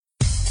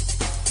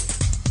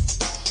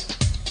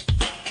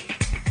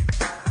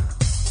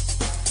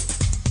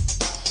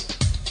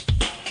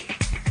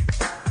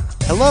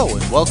Hello,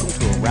 and welcome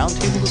to a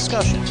roundtable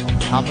discussion on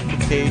the Comic Book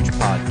Page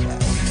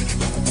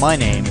podcast. My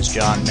name is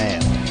John Mayo.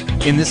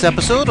 In this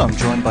episode, I'm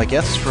joined by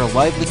guests for a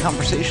lively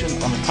conversation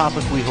on a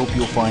topic we hope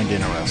you'll find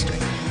interesting.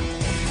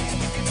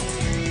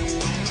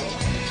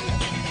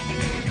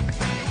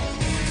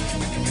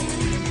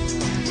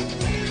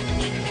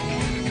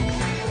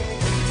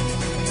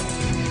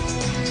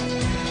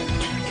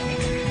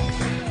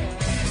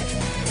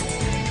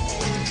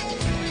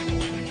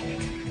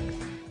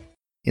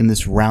 In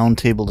this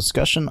roundtable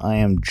discussion, I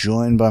am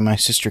joined by my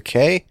sister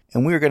Kay,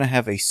 and we are going to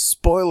have a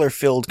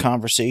spoiler-filled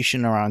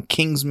conversation around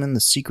Kingsmen: The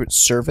Secret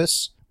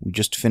Service. We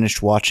just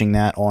finished watching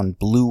that on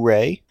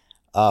Blu-ray.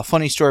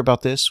 Funny story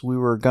about this, we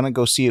were going to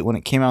go see it when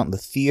it came out in the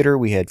theater.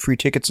 We had free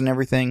tickets and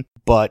everything,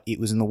 but it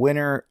was in the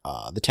winter.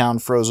 The town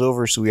froze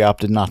over, so we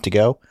opted not to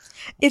go.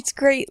 It's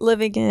great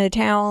living in a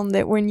town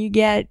that when you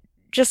get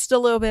just a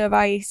little bit of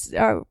ice,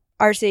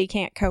 our city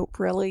can't cope,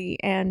 really,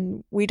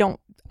 and we don't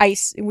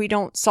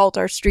salt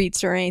our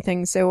streets or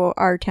anything, so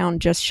our town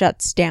just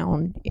shuts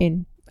down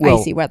in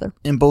icy weather.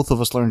 And both of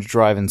us learned to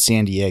drive in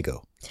San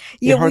Diego.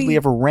 It hardly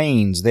ever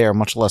rains there,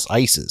 much less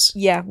ices.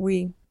 Yeah,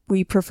 we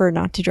prefer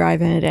not to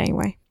drive in it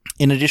anyway.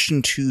 In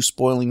addition to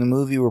spoiling the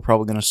movie, we're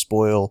probably going to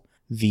spoil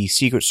the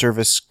Secret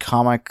Service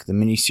comic, the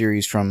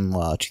miniseries from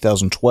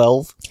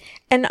 2012.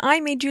 And I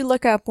made you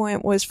look up when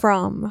it was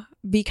from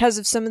because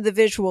of some of the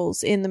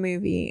visuals in the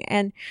movie.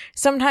 And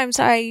sometimes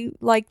I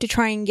like to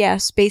try and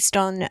guess based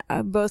on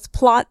both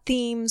plot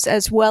themes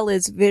as well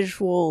as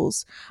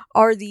visuals.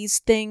 Are these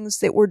things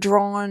that were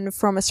drawn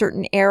from a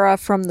certain era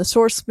from the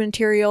source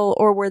material,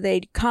 or were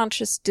they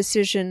conscious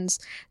decisions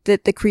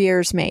that the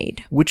creators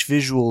made? Which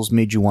visuals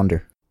made you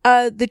wonder?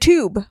 The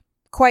tube.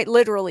 Quite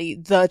literally,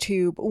 the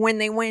tube. When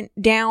they went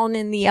down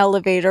in the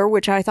elevator,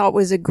 which I thought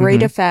was a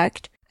great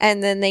effect,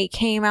 and then they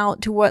came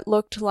out to what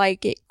looked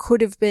like it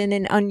could have been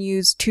an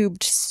unused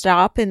tubed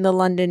stop in the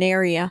London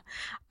area.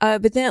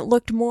 But then it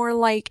looked more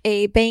like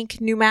a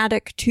bank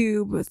pneumatic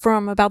tube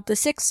from about the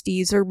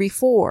 60s or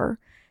before.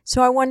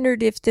 So I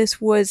wondered if this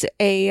was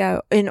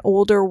an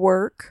older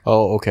work.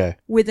 Oh, okay.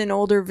 With an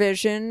older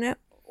vision,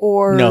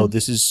 or... No,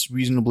 this is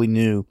reasonably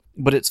new.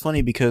 But it's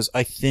funny because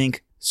I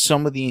think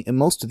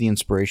most of the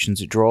inspirations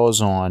it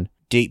draws on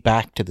date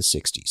back to the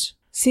 60s.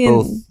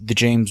 Both the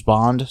James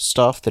Bond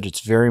stuff that it's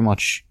very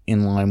much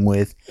in line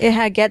with. It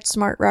had a Get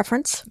Smart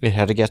reference.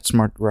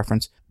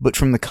 But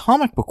from the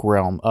comic book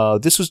realm,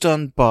 this was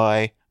done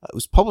it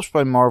was published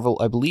by Marvel,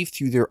 I believe,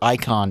 through their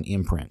Icon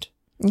imprint.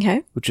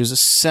 Okay. Which is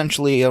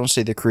essentially, I don't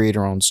say the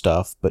creator-owned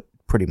stuff, but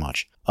pretty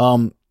much.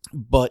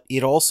 But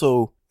it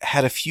also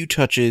had a few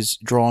touches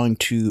drawing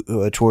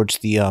towards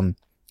the...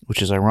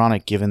 which is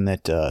ironic given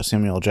that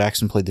Samuel L.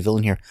 Jackson played the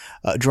villain here,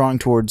 drawing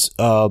towards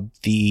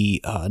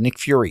the Nick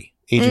Fury,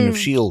 Agent of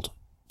S.H.I.E.L.D.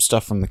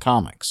 stuff from the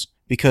comics.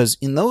 Because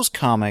in those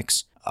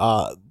comics,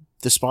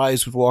 the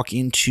spies would walk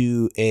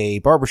into a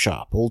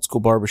barbershop, old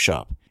school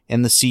barbershop,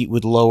 and the seat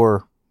would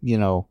lower,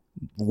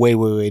 way, way,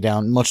 way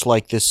down, much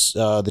like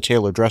the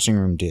Taylor dressing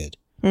room did.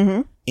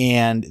 Mm-hmm.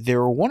 And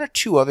there were one or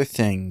two other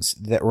things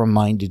that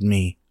reminded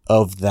me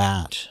of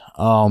that.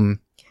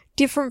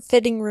 Different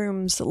fitting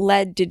rooms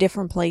led to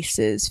different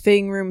places.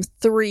 Fitting room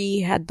 3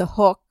 had the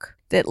hook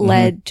that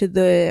led to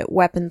the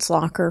weapons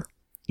locker.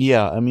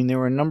 Yeah, I mean, there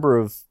were a number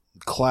of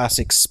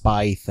classic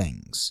spy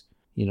things.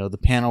 The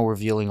panel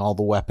revealing all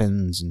the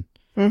weapons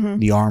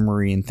and the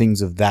armory and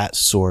things of that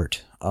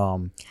sort.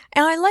 And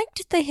I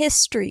liked the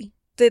history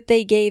that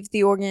they gave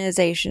the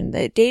organization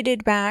that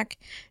dated back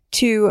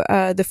to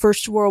the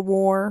First World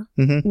War,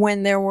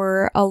 when there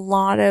were a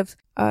lot of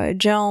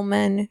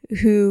gentlemen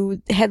who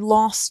had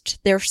lost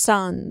their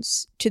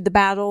sons to the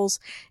battles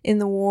in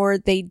the war.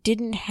 They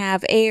didn't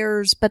have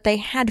heirs, but they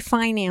had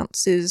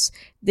finances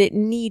that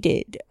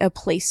needed a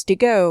place to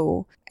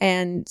go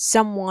and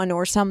someone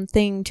or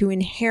something to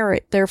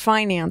inherit their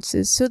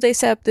finances. So they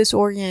set up this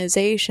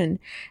organization,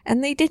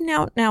 and they didn't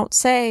out and out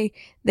say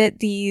that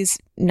these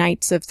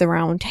Knights of the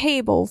Round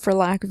Table, for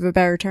lack of a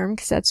better term,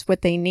 because that's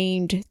what they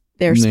named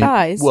their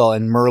spies. Well,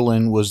 and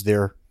Merlin was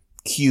their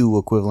Q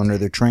equivalent or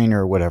their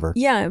trainer or whatever.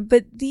 Yeah,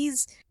 but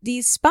these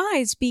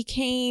spies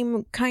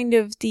became kind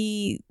of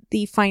the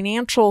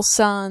financial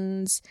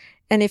sons,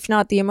 and if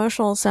not the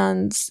emotional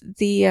sons,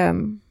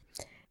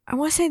 I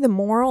want to say the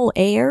moral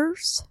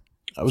heirs.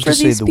 I was going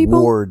to say the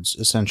wards,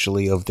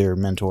 essentially, of their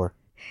mentor.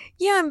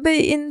 Yeah, but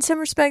in some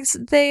respects,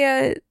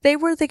 they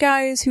were the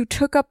guys who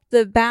took up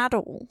the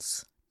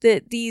battles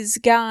that these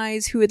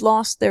guys who had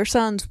lost their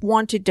sons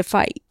wanted to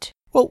fight.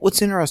 Well,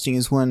 what's interesting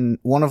is when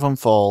one of them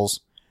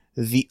falls,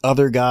 the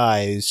other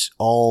guys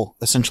all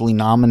essentially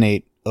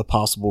nominate a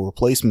possible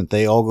replacement.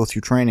 They all go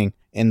through training,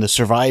 and the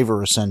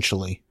survivor,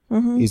 essentially,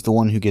 is the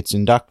one who gets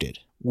inducted,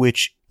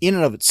 which in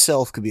and of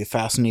itself could be a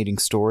fascinating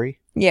story.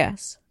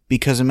 Yes.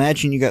 Because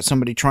imagine you got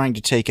somebody trying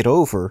to take it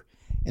over,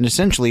 and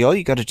essentially all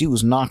you got to do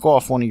is knock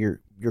off one of your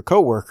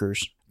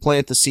coworkers,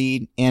 plant the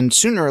seed, and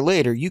sooner or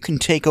later you can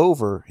take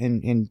over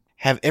and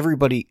have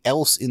everybody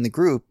else in the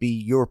group be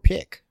your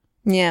pick.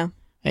 Yeah.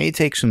 It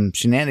takes some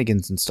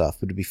shenanigans and stuff,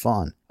 but it'd be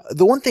fun.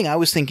 The one thing I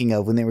was thinking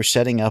of when they were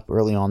setting up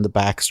early on the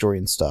backstory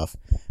and stuff,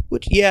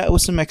 which, yeah, it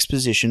was some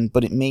exposition,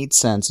 but it made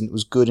sense and it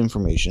was good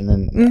information,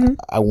 and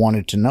I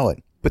wanted to know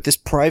it. But this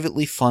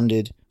privately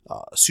funded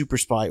super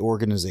spy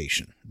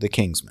organization, the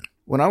Kingsmen.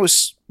 When I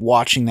was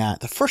watching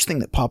that, the first thing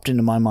that popped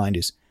into my mind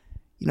is,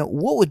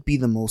 what would be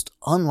the most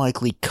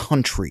unlikely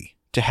country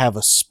to have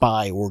a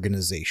spy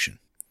organization?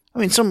 I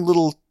mean, some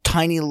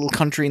tiny little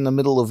country in the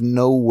middle of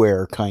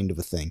nowhere kind of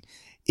a thing.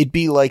 It'd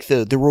be like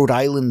the Rhode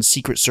Island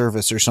Secret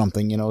Service or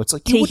something, It's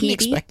like, you wouldn't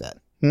expect that.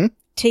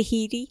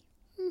 Tahiti?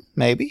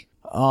 Maybe.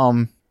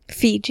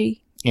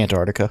 Fiji?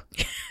 Antarctica.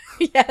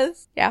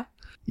 Yes, yeah.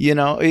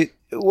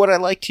 What I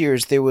liked here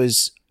is there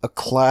was a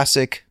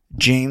classic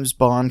James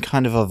Bond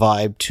kind of a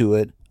vibe to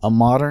it, a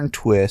modern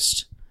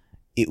twist.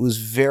 It was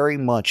very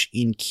much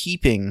in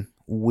keeping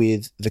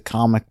with the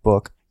comic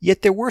book,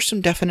 yet there were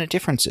some definite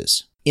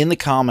differences. In the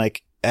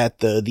comic, at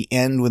the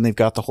end when they've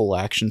got the whole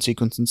action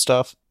sequence and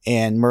stuff,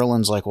 and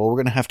Merlin's like, well, we're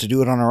going to have to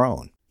do it on our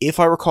own. If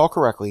I recall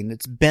correctly, and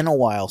it's been a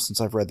while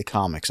since I've read the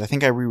comics, I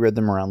think I reread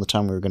them around the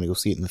time we were going to go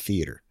see it in the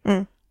theater.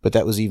 But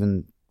that was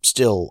even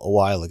still a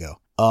while ago.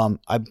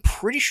 I'm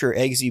pretty sure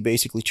Eggsy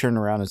basically turned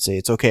around and say,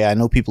 it's okay, I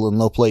know people in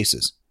low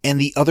places. And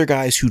the other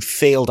guys who'd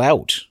failed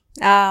out,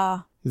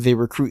 they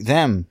recruit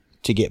them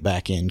to get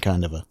back in,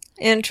 kind of a...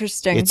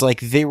 Interesting. It's like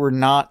they were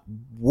not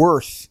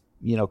worth,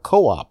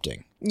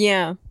 co-opting.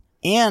 Yeah.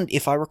 And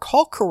if I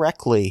recall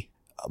correctly,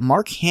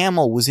 Mark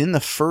Hamill was in the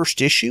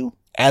first issue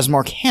as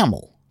Mark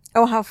Hamill.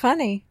 Oh, how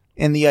funny.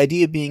 And the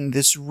idea being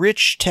this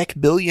rich tech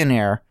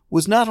billionaire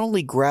was not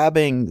only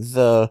grabbing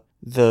the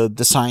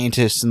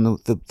scientists and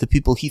the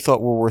people he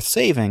thought were worth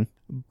saving,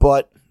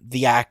 but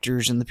the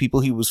actors and the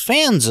people he was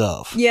fans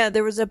of. Yeah,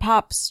 there was a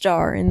pop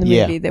star in the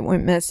movie that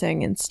went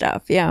missing and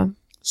stuff, yeah.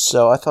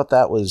 So I thought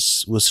that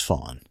was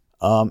fun.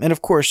 And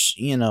of course,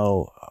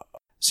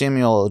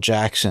 Samuel L.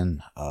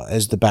 Jackson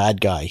as the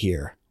bad guy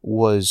here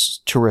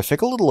was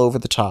terrific, a little over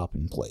the top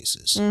in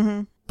places,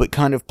 but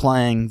kind of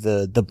playing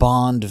the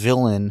Bond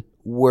villain,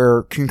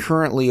 where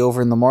concurrently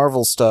over in the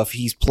Marvel stuff,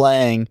 he's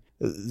playing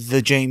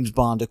the James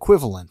Bond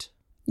equivalent.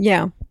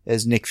 Yeah.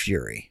 As Nick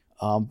Fury.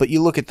 But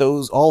you look at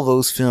all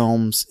those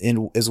films,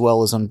 as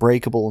well as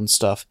Unbreakable and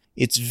stuff,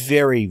 it's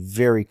very,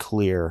 very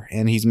clear,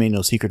 and he's made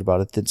no secret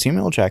about it, that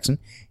Samuel L. Jackson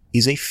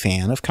is a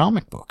fan of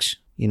comic books.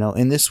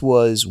 And this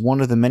was one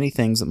of the many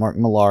things that Mark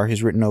Millar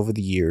has written over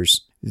the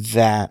years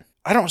that,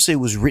 I don't say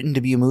was written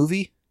to be a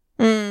movie,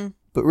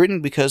 but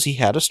written because he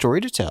had a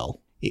story to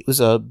tell. It was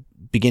a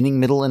beginning,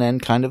 middle, and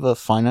end kind of a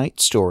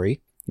finite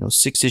story,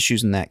 6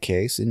 issues in that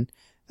case, and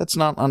that's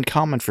not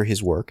uncommon for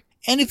his work.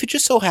 And if it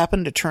just so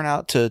happened to turn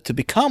out to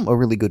become a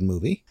really good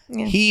movie,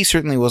 he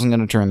certainly wasn't going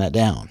to turn that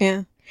down.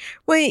 Yeah.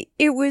 Well,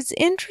 it was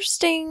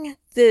interesting,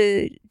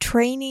 the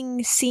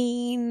training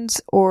scenes,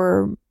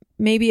 or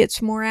maybe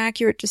it's more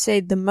accurate to say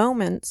the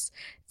moments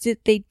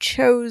that they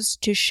chose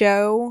to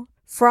show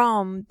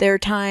from their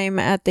time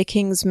at the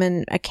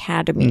Kingsmen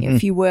Academy,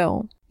 if you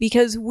will.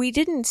 Because we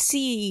didn't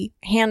see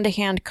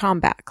hand-to-hand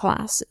combat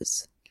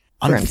classes,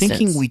 for instance.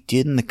 Thinking we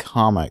did in the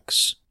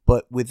comics,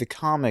 but with the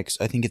comics,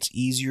 I think it's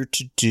easier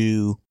to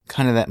do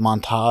kind of that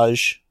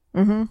montage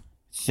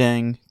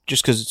thing,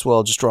 just because it's,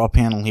 just draw a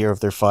panel here if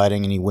they're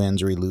fighting and he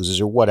wins or he loses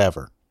or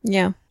whatever.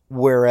 Yeah.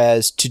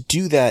 Whereas to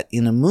do that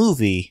in a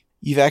movie,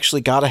 you've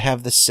actually got to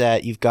have the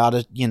set, you've got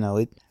to,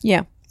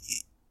 Yeah.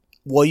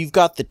 Well, you've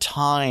got the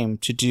time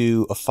to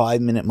do a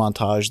 5-minute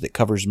montage that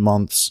covers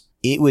months.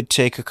 It would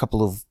take a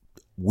couple of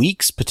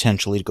weeks,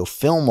 potentially, to go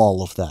film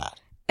all of that.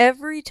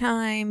 Every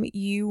time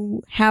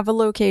you have a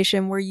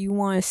location where you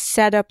want to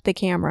set up the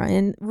camera,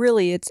 and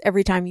really it's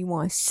every time you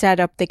want to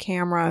set up the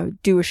camera,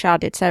 do a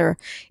shot, etc.,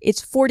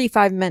 it's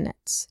 45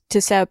 minutes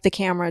to set up the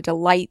camera, to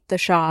light the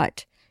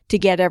shot, to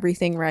get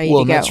everything ready to go.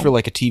 Well, that's for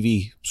like a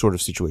TV sort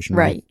of situation,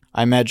 right?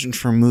 I imagine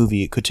for a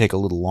movie it could take a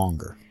little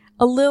longer.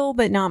 A little,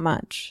 but not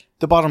much.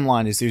 The bottom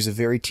line is there's a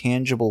very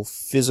tangible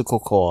physical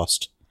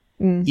cost,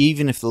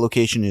 even if the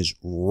location is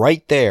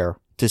right there,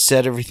 to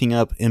set everything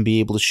up and be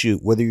able to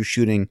shoot, whether you're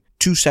shooting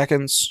 2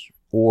 seconds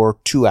or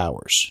 2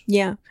 hours.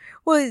 Yeah.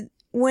 Well,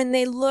 when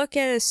they look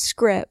at a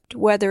script,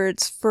 whether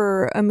it's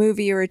for a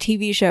movie or a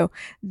TV show,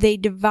 they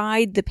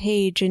divide the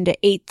page into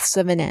eighths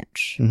of an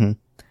inch.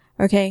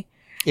 Okay?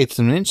 Eighths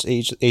of an inch,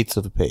 eighths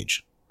of a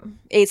page.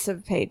 Eighths of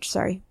a page,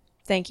 sorry.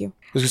 Thank you.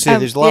 I was going to say,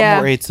 there's a lot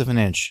more eighths of an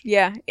inch.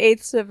 Yeah,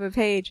 eighths of a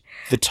page.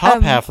 The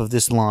top half of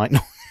this line...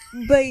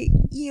 But,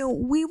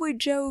 we would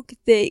joke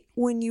that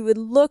when you would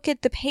look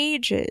at the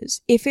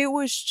pages, if it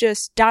was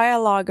just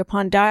dialogue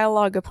upon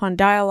dialogue upon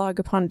dialogue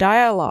upon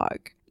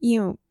dialogue,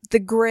 the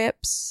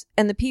grips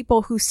and the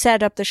people who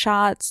set up the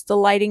shots, the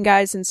lighting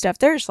guys and stuff,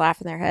 they're just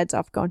laughing their heads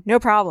off going, no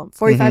problem,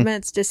 45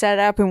 minutes to set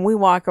up and we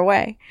walk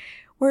away.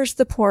 Whereas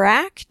the poor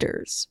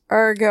actors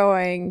are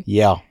going,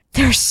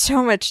 there's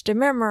so much to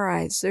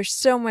memorize, there's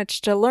so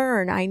much to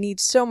learn, I need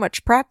so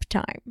much prep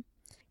time.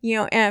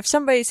 And if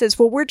somebody says,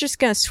 well, we're just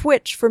going to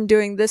switch from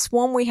doing this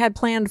one we had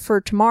planned for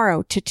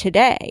tomorrow to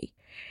today.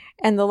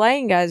 And the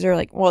lighting guys are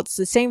like, well, it's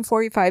the same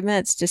 45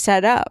 minutes to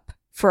set up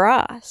for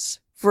us,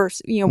 for,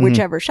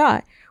 whichever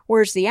shot.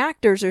 Whereas the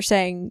actors are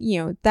saying,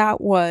 that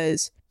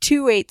was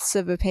 2/8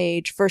 of a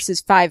page versus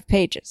 5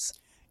 pages.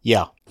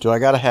 Yeah. Do I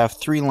gotta have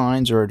 3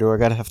 lines or do I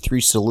gotta have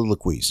 3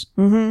 soliloquies?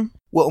 Mm-hmm.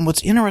 Well, and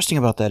what's interesting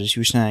about that is you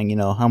were saying,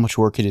 how much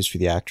work it is for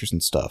the actors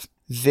and stuff.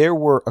 There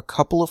were a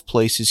couple of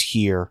places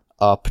here,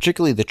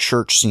 particularly the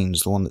church scene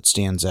is the one that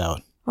stands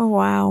out. Oh,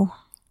 wow.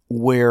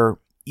 Where,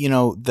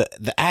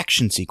 the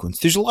action sequence,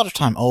 there's a lot of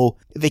time,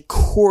 they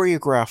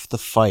choreographed the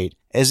fight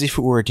as if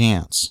it were a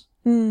dance.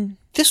 Mm.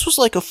 This was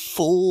like a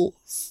full,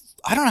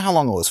 I don't know how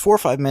long it was, 4 or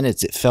 5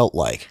 minutes it felt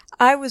like.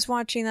 I was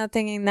watching that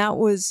thinking that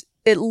was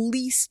at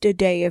least a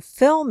day of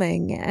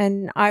filming,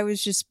 and I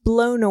was just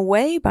blown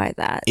away by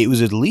that. It was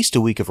at least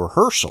a week of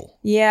rehearsal.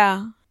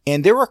 Yeah.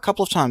 And there were a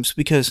couple of times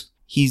because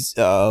he's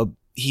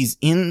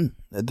in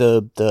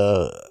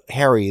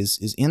Harry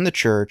is in the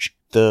church,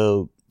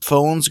 the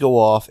phones go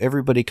off,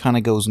 everybody kind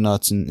of goes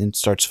nuts and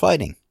starts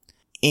fighting.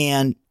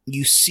 And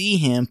you see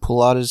him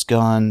pull out his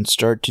gun,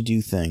 start to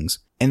do things,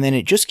 and then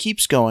it just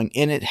keeps going,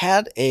 and it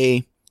had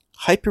a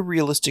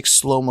hyper-realistic,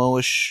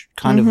 slow-mo-ish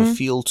kind of a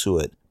feel to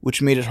it,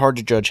 which made it hard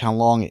to judge how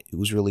long it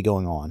was really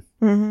going on.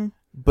 Mm-hmm.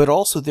 But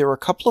also, there were a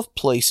couple of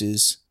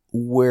places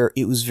where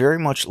it was very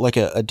much like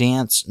a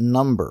dance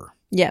number.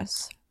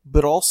 Yes.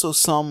 But also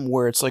some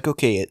where it's like,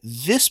 okay, at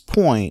this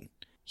point,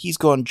 he's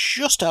gone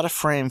just out of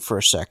frame for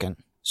a second.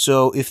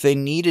 So if they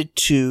needed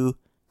to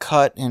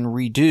cut and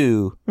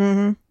redo,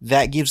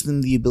 that gives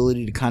them the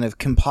ability to kind of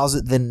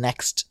composite the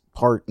next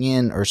part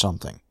in or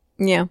something.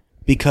 Yeah.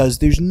 Because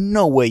there's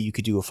no way you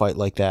could do a fight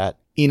like that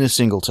in a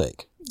single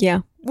take.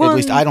 Yeah. Well, at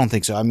least I don't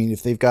think so. I mean,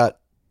 if they've got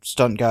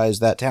stunt guys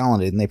that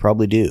talented, and they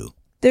probably do.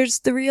 There's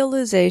the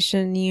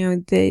realization,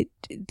 that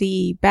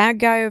the bad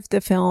guy of the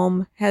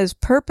film has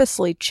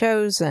purposely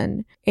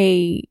chosen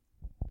a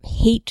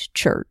hate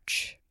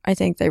church, I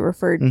think they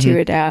referred to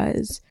it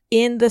as,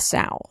 in the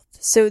South.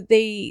 So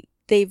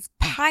they've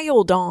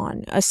piled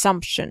on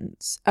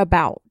assumptions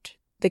about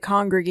the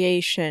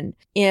congregation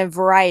in a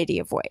variety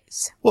of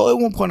ways. Well, at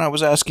one point I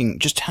was asking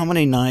just how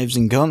many knives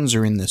and guns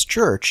are in this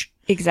church.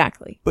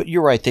 Exactly. But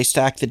you're right, they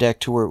stacked the deck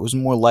to where it was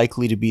more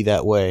likely to be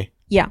that way.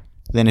 Yeah.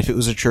 Than if it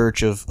was a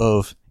church of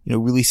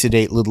really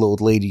sedate little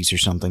old ladies or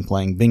something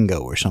playing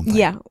bingo or something.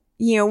 Yeah.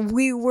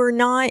 We were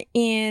not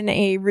in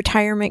a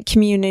retirement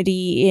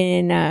community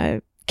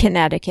in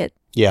Connecticut.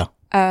 Yeah.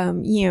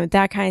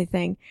 That kind of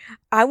thing.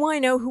 I want to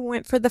know who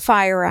went for the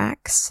fire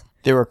axe.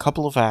 There were a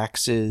couple of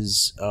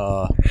axes.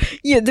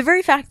 The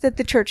very fact that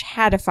the church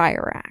had a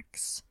fire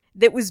axe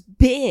that was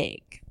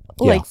big,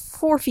 like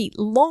 4 feet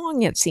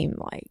long, it seemed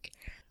like.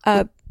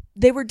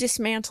 They were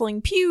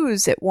dismantling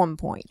pews at one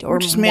point, or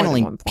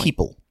dismantling more than one point.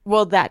 People.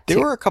 Well, that too.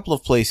 There were a couple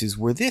of places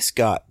where this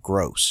got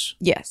gross.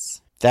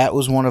 Yes. That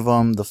was one of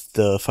them.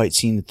 The fight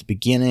scene at the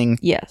beginning.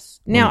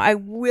 Yes. Now, I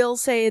will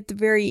say at the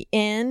very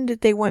end,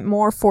 they went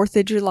more 4th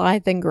of July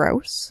than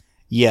gross.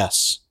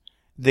 Yes.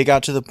 They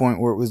got to the point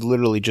where it was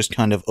literally just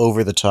kind of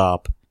over the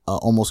top,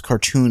 almost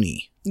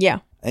cartoony. Yeah.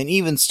 And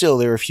even still,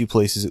 there were a few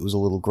places it was a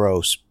little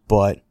gross,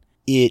 but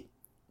it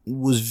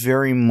was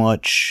very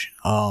much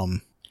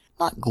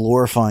not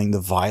glorifying the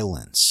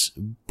violence,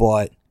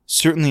 but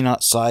certainly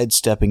not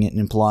sidestepping it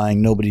and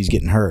implying nobody's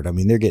getting hurt. I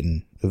mean, they're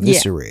getting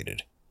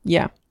eviscerated.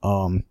 Yeah.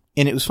 And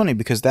it was funny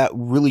because that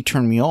really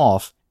turned me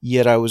off,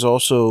 yet I was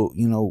also,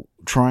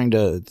 trying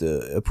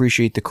to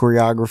appreciate the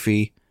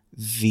choreography,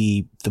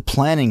 the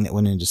planning that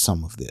went into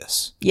some of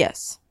this.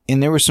 Yes.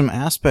 And there were some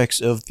aspects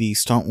of the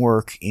stunt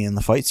work and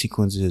the fight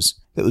sequences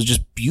that was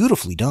just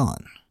beautifully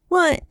done.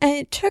 Well, and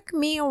it took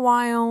me a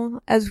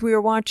while as we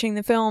were watching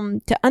the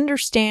film to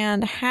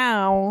understand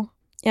how,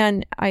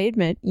 and I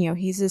admit,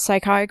 he's a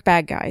psychotic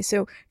bad guy.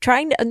 So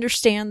trying to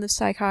understand the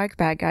psychotic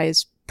bad guy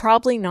is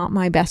probably not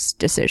my best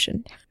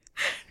decision.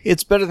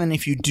 It's better than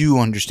if you do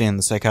understand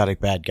the psychotic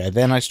bad guy.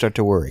 Then I start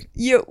to worry.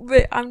 Yeah,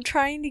 but I'm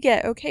trying to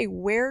get, okay,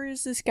 where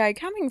is this guy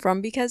coming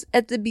from? Because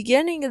at the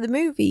beginning of the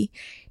movie,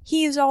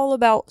 he is all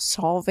about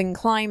solving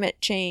climate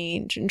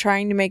change and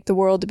trying to make the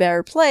world a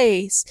better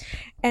place.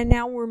 And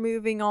now we're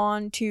moving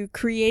on to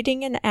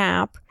creating an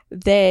app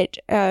that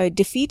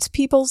defeats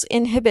people's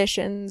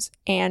inhibitions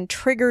and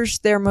triggers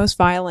their most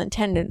violent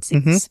tendencies.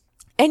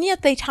 Mm-hmm. And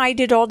yet they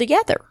tied it all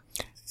together.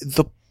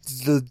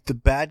 The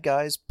bad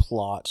guy's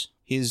plot,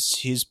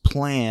 his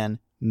plan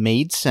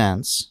made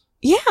sense.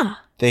 Yeah.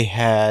 They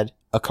had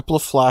a couple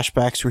of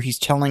flashbacks where he's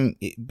telling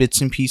bits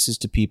and pieces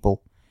to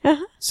people.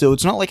 Uh-huh. So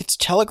it's not like it's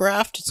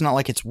telegraphed. It's not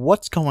like it's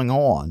what's going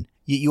on.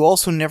 Yet you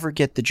also never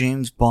get the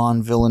James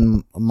Bond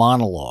villain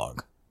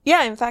monologue.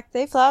 Yeah, in fact,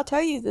 they flat out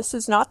tell you this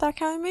is not that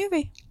kind of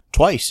movie.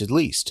 Twice, at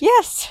least.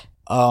 Yes.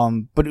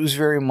 But it was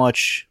very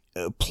much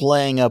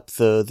playing up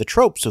the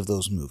tropes of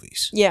those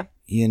movies. Yeah.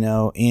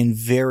 And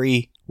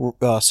very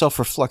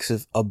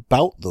self-reflexive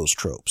about those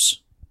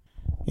tropes.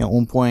 At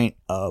one point,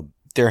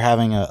 they're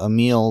having a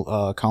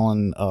meal,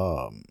 Colin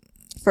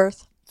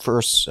Firth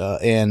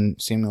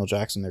and Samuel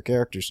Jackson, their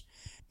characters,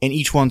 and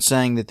each one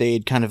saying that they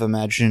had kind of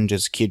imagined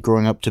as a kid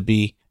growing up to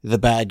be the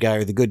bad guy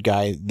or the good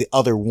guy, the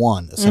other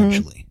one,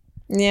 essentially.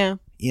 Mm-hmm.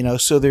 Yeah.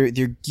 So they're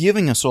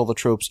giving us all the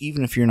tropes,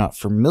 even if you're not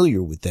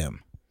familiar with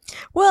them.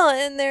 Well,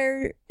 and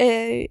they're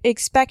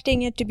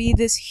expecting it to be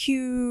this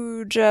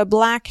huge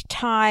black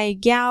tie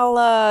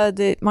gala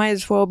that might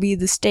as well be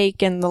the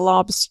steak and the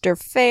lobster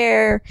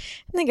fair.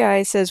 And the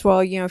guy says, well,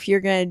 if you're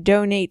going to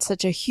donate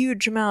such a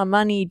huge amount of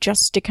money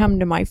just to come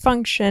to my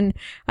function,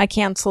 I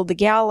cancel the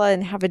gala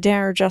and have a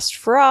dinner just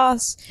for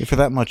us. Yeah, for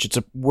that much, it's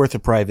worth a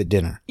private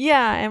dinner.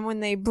 Yeah, and when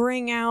they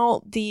bring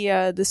out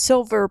the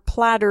silver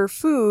platter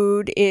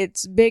food,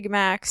 it's Big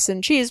Macs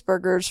and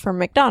cheeseburgers from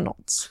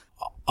McDonald's.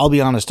 I'll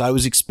be honest, I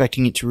was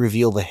expecting it to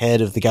reveal the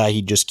head of the guy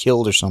he just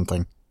killed or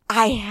something.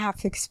 I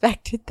have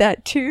expected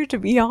that too, to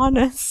be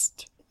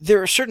honest.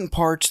 There are certain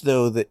parts,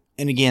 though, that,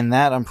 and again,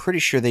 that I'm pretty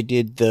sure they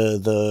did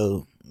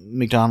the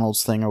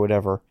McDonald's thing or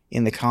whatever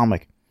in the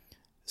comic.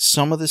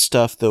 Some of the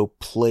stuff, though,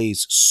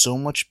 plays so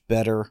much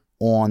better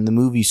on the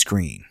movie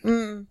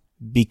screen.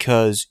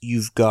 Because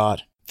you've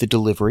got the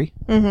delivery,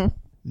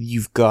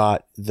 you've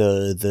got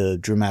the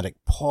dramatic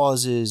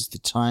pauses, the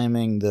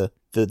timing,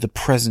 the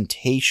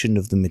presentation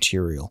of the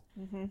material.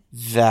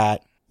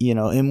 That,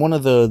 and one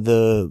of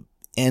the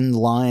end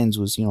lines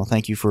was,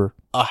 thank you for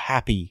a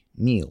happy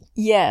meal.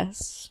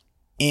 Yes.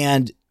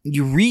 And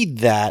you read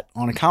that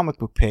on a comic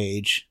book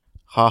page,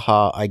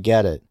 haha, I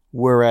get it.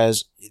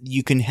 Whereas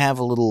you can have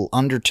a little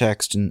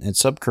undertext and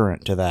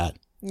subcurrent to that.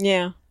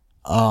 Yeah.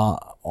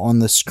 On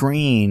the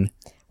screen.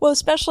 Well,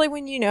 especially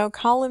when,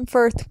 Colin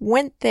Firth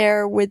went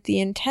there with the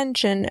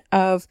intention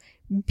of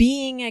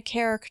being a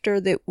character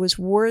that was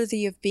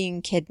worthy of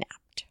being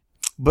kidnapped.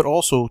 But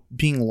also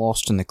being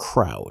lost in the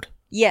crowd.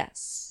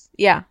 Yes.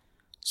 Yeah.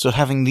 So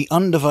having the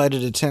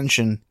undivided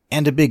attention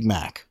and a Big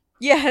Mac.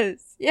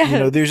 Yes.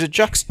 Yeah. There's a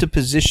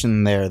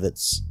juxtaposition there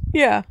that's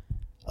a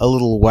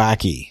little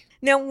wacky.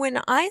 Now, when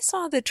I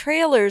saw the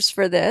trailers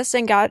for this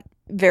and got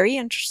very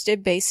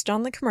interested based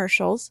on the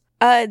commercials,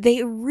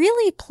 they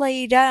really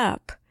played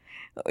up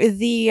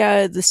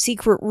the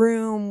secret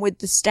room with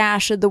the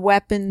stash of the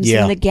weapons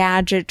and the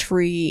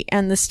gadgetry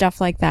and the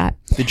stuff like that.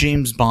 The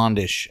James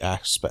Bondish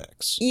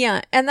aspects.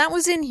 Yeah, and that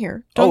was in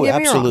here. Don't get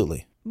me wrong.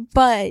 Absolutely.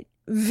 But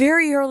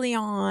very early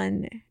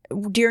on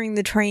during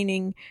the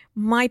training,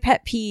 my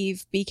pet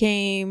peeve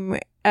became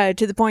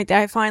to the point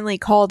that I finally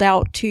called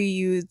out to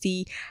you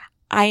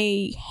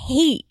I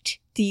hate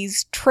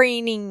these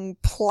training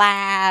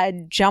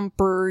plaid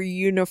jumper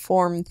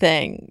uniform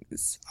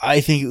things. I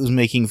think it was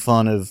making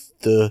fun of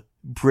the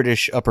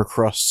British upper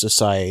crust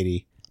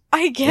society.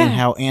 I guess. And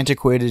how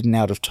antiquated and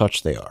out of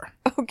touch they are.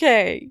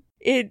 Okay.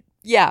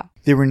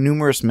 There were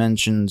numerous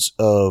mentions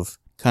of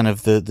kind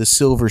of the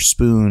silver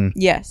spoon.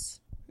 Yes.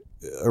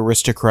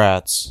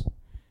 Aristocrats.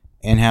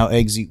 And how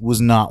Eggsy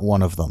was not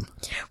one of them.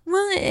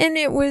 Well, and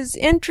it was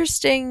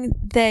interesting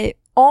that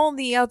all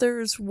the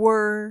others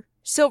were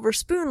Silver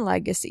Spoon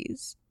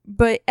legacies,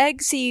 but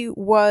Eggsy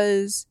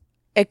was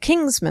a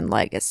Kingsman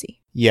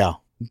legacy. Yeah,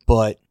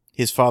 but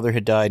his father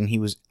had died and he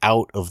was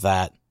out of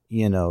that,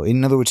 In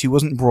other words, he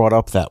wasn't brought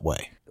up that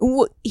way.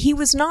 Well, he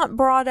was not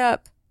brought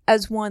up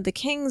as one of the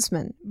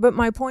Kingsmen, but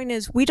my point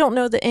is we don't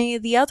know that any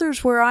of the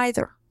others were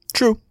either.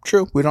 True.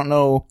 We don't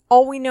know.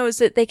 All we know is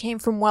that they came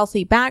from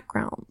wealthy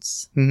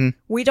backgrounds. Mm-hmm.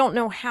 We don't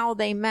know how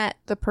they met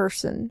the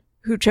person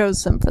who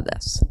chose them for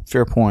this.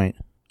 Fair point.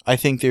 I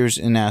think there's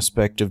an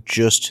aspect of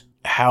just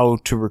how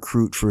to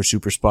recruit for a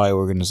super spy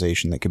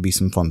organization that could be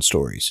some fun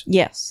stories.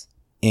 Yes.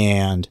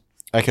 And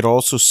I could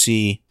also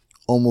see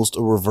almost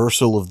a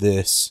reversal of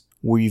this,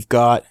 where you've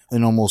got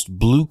an almost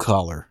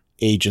blue-collar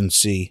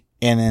agency,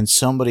 and then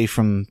somebody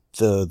from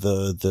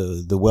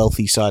the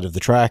wealthy side of the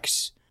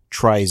tracks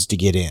tries to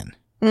get in.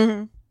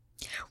 Mm-hmm.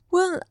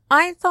 Well,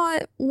 I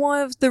thought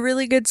one of the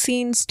really good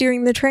scenes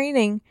during the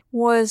training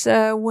was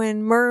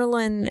when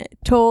Merlin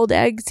told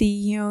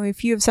Eggsy,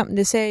 if you have something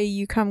to say,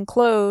 you come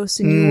close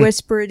and you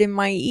whisper it in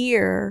my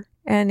ear.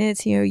 And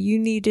it's, you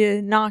need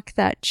to knock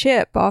that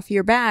chip off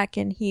your back.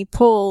 And he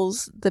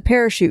pulls the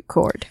parachute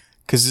cord.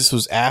 Because this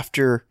was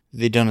after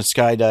they'd done a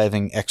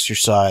skydiving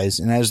exercise.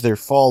 And as they're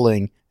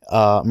falling,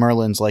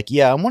 Merlin's like,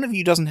 yeah, one of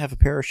you doesn't have a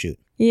parachute.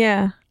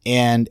 Yeah.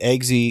 And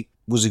Eggsy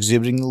was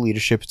exhibiting the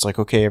leadership. It's like,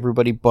 okay,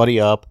 everybody buddy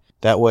up.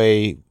 That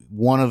way,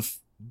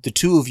 the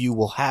two of you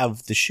will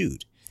have the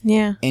chute.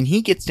 Yeah. And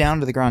he gets down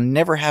to the ground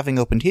never having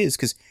opened his,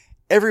 because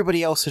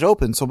everybody else had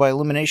opened, so by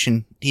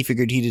elimination, he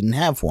figured he didn't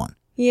have one.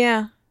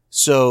 Yeah.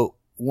 So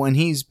when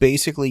he's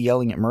basically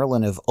yelling at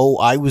Merlin of, oh,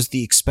 I was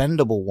the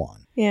expendable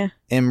one. Yeah.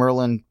 And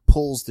Merlin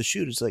pulls the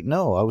chute, it's like,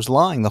 no, I was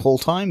lying the whole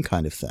time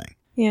kind of thing.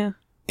 Yeah.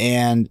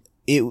 And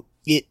it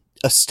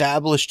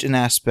established an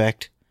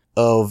aspect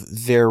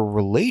of their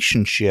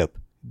relationship,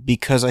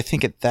 because I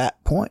think at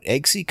that point,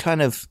 Eggsy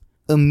kind of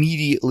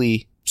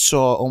immediately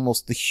saw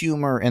almost the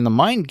humor and the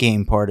mind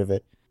game part of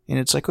it. And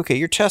it's like, okay,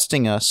 you're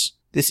testing us.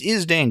 This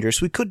is dangerous.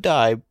 We could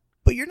die,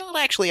 but you're not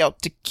actually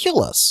out to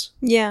kill us.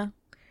 Yeah.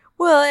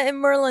 Well, and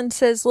Merlin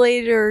says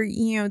later,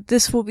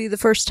 this will be the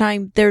first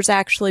time there's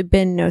actually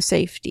been no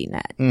safety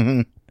net.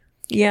 Mm-hmm.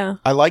 Yeah.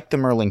 I like the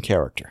Merlin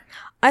character.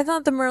 I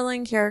thought the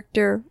Merlin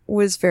character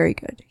was very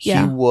good.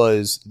 He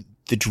was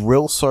the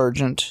drill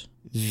sergeant,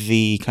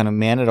 the kind of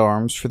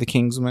man-at-arms for the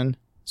Kingsmen.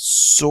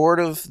 sort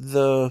of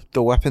the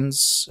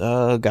weapons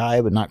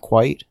guy, but not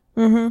quite.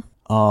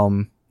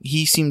 Mm-hmm.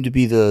 He seemed to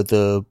be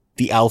the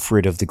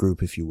Alfred of the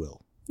group, if you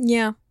will.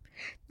 Yeah.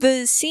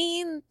 The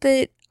scene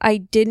that I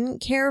didn't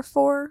care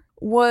for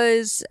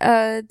was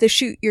the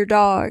shoot your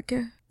dog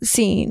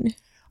scene.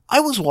 I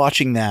was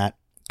watching that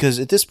because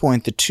at this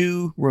point, the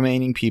two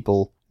remaining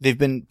people, they've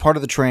been part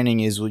of the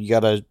training is, well, you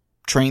gotta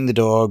train the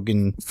dog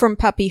and from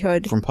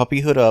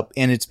puppyhood up,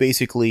 and it's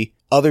basically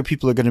other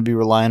people are going to be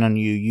relying on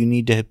you. You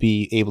need to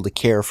be able to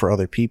care for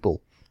other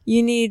people.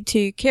 You need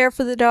to care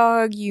for the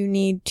dog. You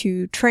need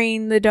to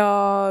train the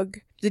dog.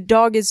 The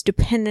dog is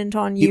dependent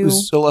on you. It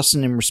was a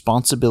lesson in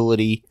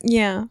responsibility,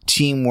 yeah,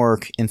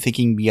 teamwork, and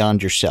thinking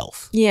beyond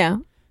yourself. Yeah.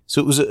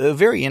 So it was a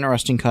very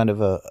interesting kind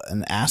of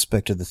an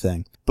aspect of the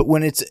thing. But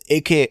when it's,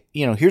 okay,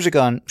 here's a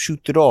gun,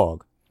 shoot the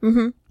dog.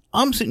 Mm-hmm.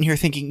 I'm sitting here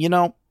thinking,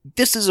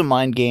 this is a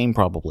mind game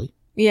probably.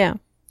 Yeah.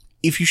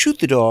 If you shoot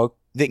the dog,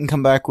 they can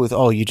come back with,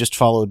 oh, you just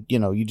followed,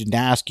 you didn't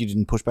ask, you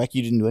didn't push back,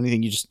 you didn't do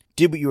anything, you just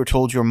did what you were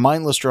told, you're a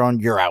mindless drone,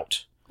 you're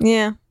out.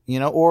 Yeah.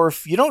 Or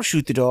if you don't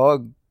shoot the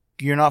dog,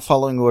 you're not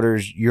following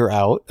orders, you're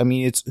out. I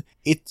mean,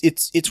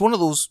 it's one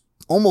of those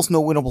almost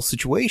no winnable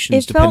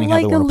situations. It felt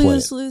like a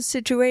lose-lose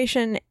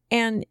situation,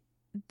 and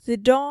the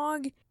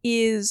dog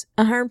is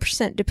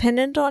 100%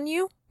 dependent on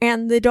you,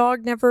 and the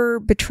dog never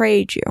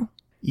betrayed you.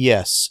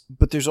 Yes,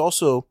 but there's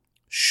also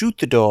shoot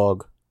the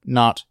dog,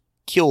 not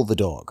kill the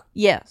dog.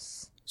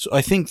 Yes. So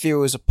I think there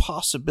was a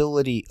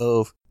possibility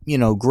of,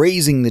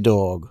 grazing the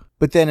dog,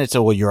 but then it's,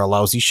 well, you're a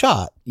lousy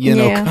shot,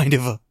 kind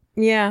of a...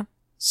 Yeah.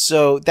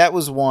 So that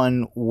was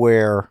one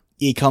where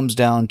it comes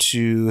down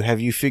to, have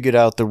you figured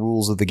out the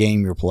rules of the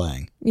game you're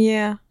playing?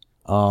 Yeah.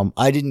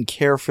 I didn't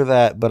care for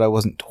that, but I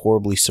wasn't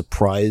horribly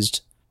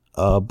surprised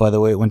by the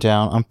way it went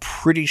down. I'm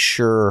pretty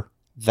sure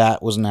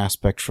that was an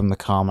aspect from the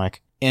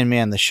comic. And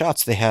man, the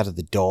shots they had of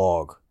the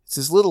dog. It's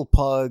this little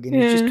pug, and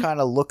he's just kind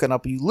of looking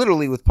up at you,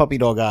 literally with puppy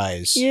dog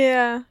eyes.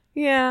 Yeah,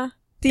 yeah.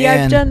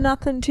 I've done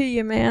nothing to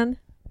you, man.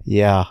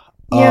 Yeah.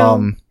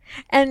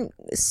 And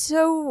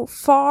so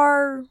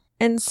far,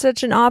 and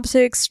such an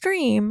opposite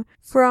extreme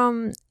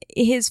from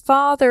his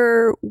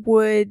father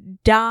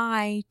would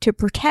die to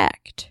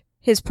protect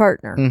his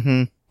partner.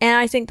 Mm-hmm. And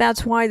I think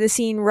that's why the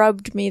scene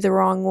rubbed me the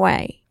wrong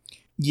way.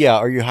 Yeah,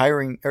 are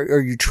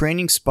you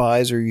training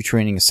spies or are you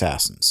training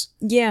assassins?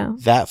 Yeah.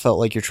 That felt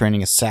like you're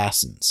training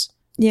assassins.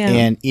 Yeah.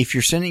 And if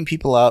you're sending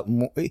people out,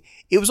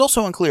 it was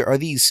also unclear, are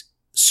these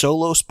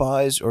solo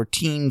spies or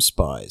team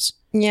spies?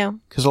 Yeah.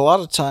 Because a lot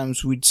of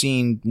times we'd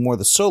seen more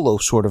the solo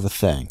sort of a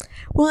thing.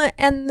 Well,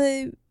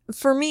 and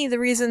for me, the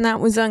reason that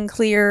was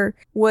unclear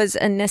was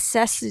a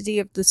necessity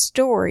of the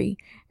story.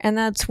 And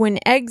that's when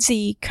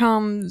Eggsy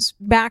comes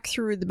back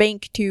through the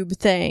bank tube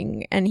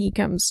thing, and he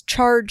comes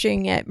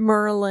charging at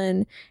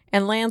Merlin,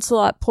 and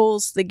Lancelot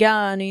pulls the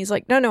gun, and he's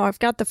like, no, I've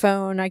got the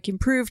phone. I can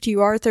prove to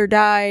you Arthur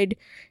died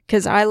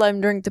because I let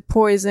him drink the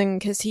poison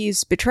because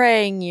he's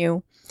betraying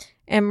you.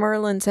 And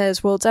Merlin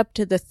says, well, it's up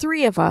to the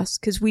three of us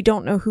because we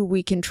don't know who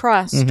we can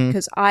trust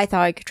because I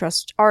thought I could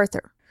trust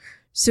Arthur.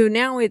 So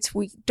now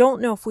we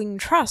don't know if we can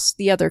trust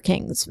the other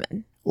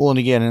Kingsmen. Well, and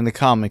again, in the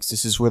comics,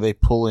 this is where they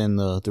pull in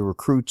the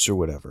recruits or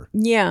whatever.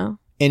 Yeah.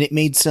 And it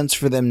made sense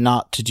for them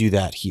not to do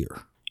that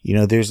here.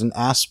 There's an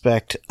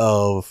aspect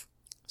of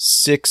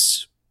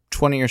 6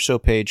 20 or so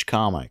page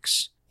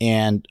comics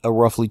and a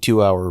roughly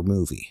 2-hour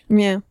movie.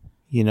 Yeah.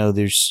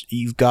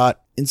 You've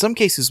got, in some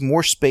cases,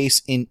 more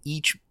space in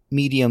each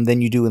medium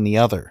than you do in the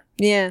other.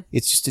 Yeah.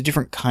 It's just a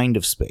different kind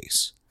of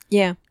space.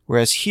 Yeah.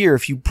 Whereas here,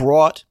 if you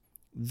brought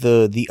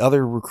the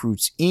other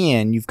recruits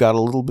in, you've got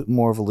a little bit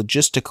more of a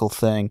logistical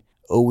thing.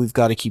 Oh, we've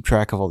got to keep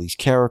track of all these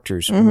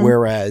characters. Mm-hmm.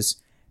 Whereas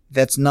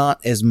that's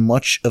not as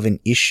much of an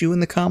issue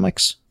in the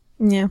comics.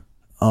 Yeah.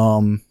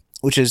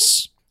 Which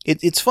is,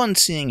 it's fun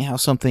seeing how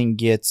something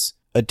gets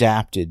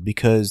adapted,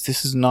 because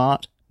this is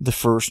not the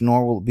first,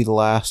 nor will it be the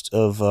last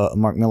of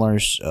Mark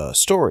Millar's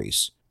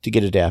stories to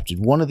get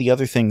adapted. One of the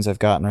other things I've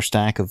got in our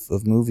stack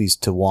of movies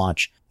to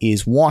watch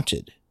is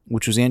Wanted,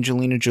 which was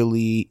Angelina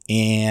Jolie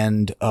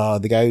and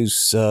the guy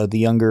who's the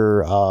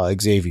younger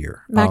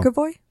Xavier.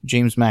 McAvoy?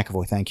 James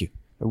McAvoy, thank you.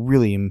 I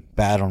really am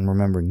bad on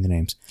remembering the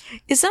names.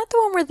 Is that the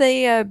one where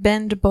they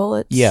bend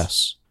bullets?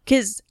 Yes.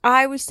 Because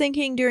I was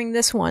thinking during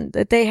this one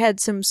that they had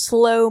some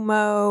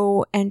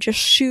slow-mo and just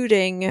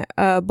shooting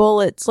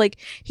bullets. Like,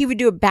 he would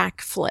do a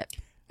backflip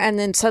and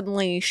then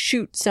suddenly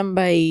shoot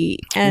somebody.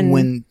 And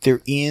when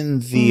they're in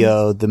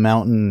the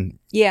mountain,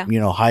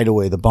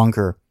 hideaway, the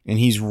bunker, and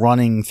he's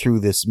running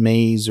through this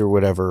maze or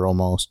whatever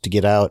almost to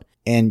get out,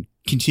 and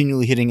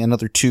continually hitting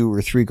another 2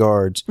 or 3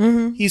 guards.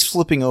 Mm-hmm. He's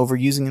flipping over,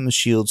 using them as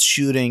shields,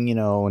 shooting,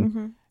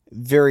 and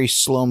very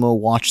slow-mo,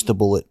 watch the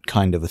bullet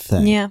kind of a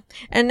thing. Yeah.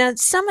 And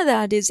some of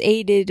that is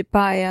aided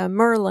by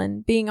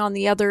Merlin being on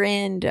the other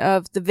end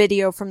of the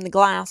video from the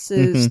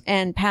glasses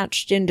and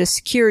patched into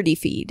security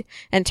feed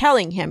and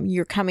telling him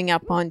you're coming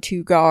up on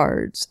 2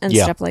 guards and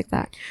stuff like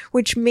that,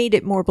 which made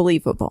it more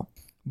believable.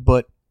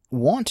 But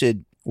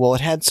Wanted, well,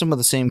 it had some of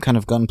the same kind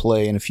of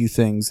gunplay and a few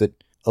things that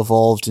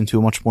evolved into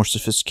a much more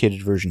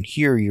sophisticated version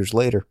here years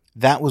later.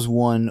 That was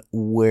one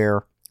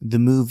where the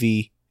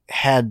movie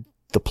had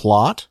the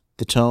plot,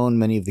 the tone,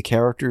 many of the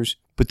characters,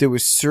 but there were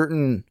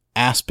certain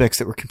aspects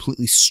that were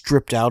completely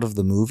stripped out of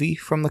the movie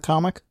from the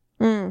comic,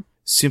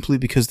 simply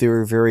because they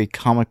were very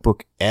comic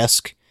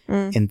book-esque,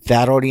 and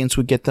that audience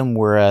would get them,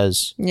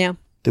 whereas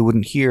they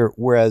wouldn't here.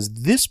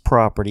 Whereas this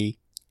property,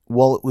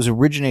 while it was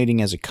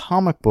originating as a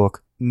comic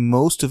book,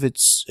 most of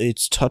its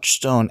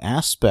touchstone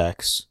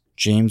aspects,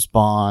 James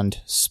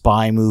Bond,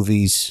 spy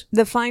movies.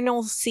 The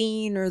final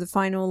scene or the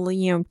final,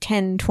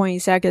 10, 20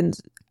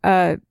 seconds,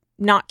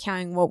 not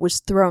counting what was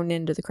thrown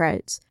into the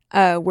credits,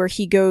 where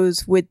he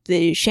goes with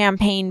the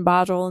champagne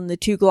bottle and the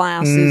 2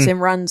 glasses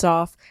and runs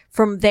off.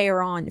 From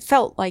there on, it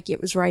felt like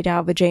it was right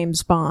out of a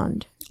James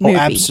Bond movie. Oh,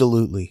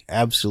 absolutely.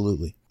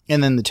 Absolutely.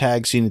 And then the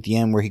tag scene at the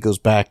end where he goes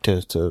back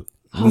to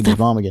meet his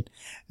mom again.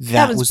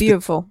 That was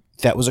beautiful.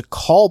 That was a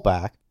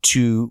callback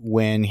to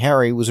when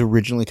Harry was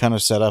originally kind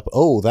of set up,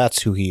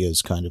 that's who he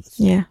is, kind of a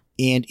thing. Yeah.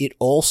 And it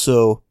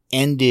also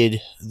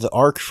ended the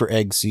arc for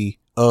Eggsy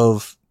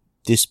of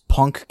this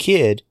punk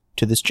kid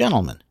to this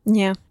gentleman.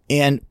 Yeah.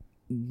 And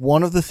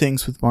one of the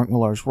things with Mark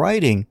Millar's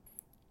writing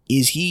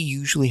is he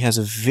usually has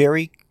a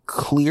very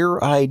clear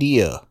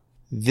idea.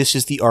 This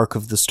is the arc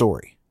of the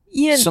story.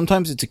 Yeah.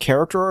 Sometimes it's a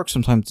character arc,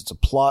 sometimes it's a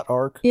plot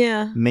arc.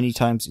 Yeah. Many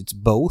times it's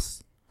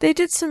both. They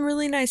did some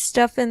really nice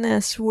stuff in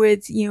this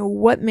with,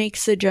 what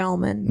makes a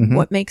gentleman,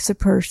 what makes a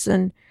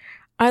person.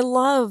 I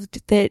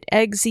loved that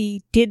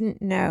Eggsy didn't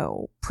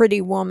know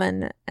Pretty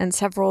Woman and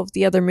several of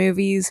the other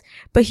movies,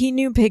 but he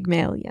knew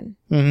Pygmalion.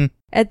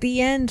 At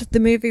the end,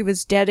 the movie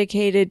was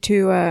dedicated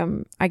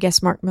to, I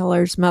guess, Mark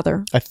Millar's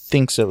mother. I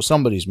think so.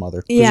 Somebody's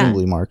mother.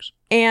 Presumably Mark's.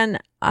 And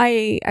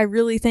I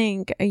really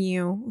think,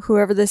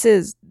 whoever this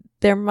is,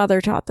 their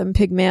mother taught them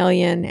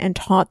Pygmalion and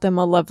taught them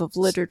a love of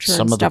literature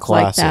and stuff like that. Some of the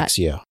classics,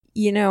 yeah.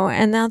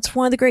 And that's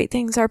one of the great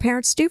things our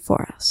parents do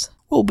for us.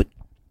 Well, but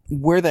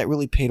where that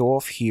really paid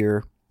off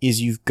here is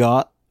you've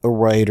got a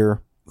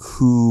writer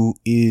who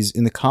is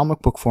in the comic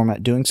book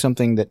format doing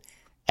something that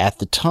at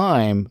the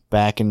time,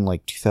 back in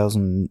like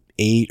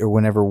 2008 or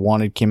whenever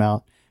Wanted came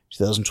out,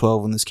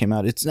 2012 when this came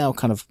out, it's now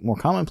kind of more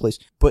commonplace,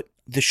 but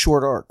the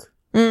short arc.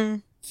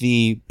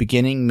 The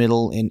beginning,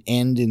 middle, and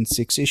end in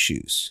 6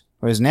 issues.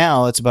 Whereas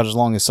now, it's about as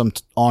long as some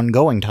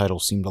ongoing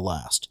titles seem to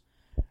last.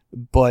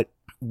 But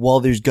while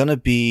there's going to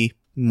be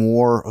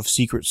more of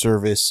Secret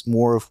Service,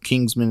 more of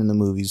Kingsmen in the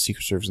movies,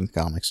 Secret Service in the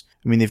comics.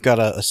 I mean, they've got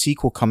a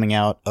sequel coming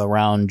out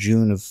around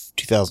June of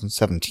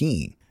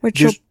 2017.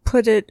 Which will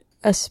put it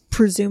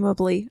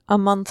presumably a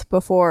month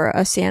before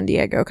a San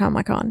Diego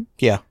Comic-Con.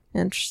 Yeah.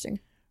 Interesting.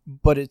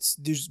 But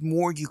there's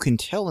more you can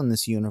tell in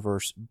this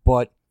universe,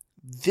 but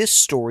this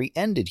story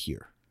ended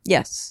here.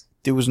 Yes.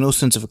 There was no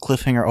sense of a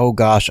cliffhanger. Oh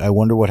gosh, I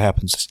wonder what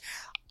happens.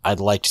 I'd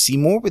like to see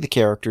more with the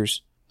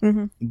characters.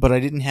 But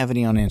I didn't have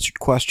any unanswered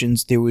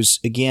questions. There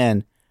was,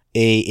 again,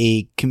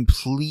 a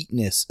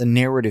completeness, a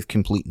narrative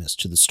completeness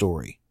to the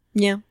story.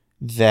 Yeah.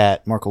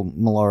 That Mark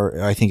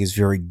Millar, I think, is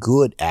very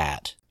good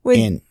at.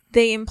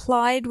 They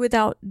implied,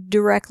 without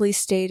directly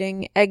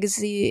stating,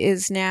 Eggsy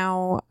is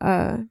now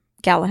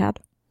Galahad.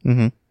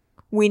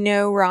 We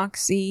know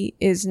Roxy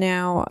is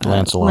now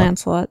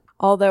Lancelot.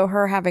 Although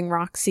her having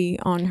Roxy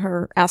on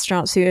her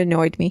astronaut suit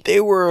annoyed me. They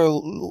were a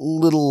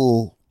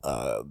little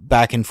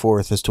back and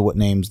forth as to what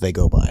names they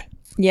go by.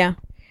 Yeah.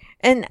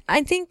 And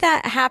I think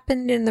that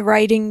happened in the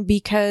writing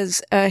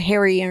because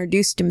Harry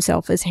introduced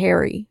himself as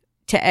Harry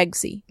to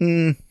Eggsy.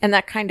 And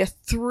that kind of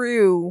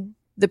threw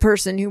the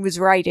person who was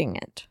writing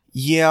it.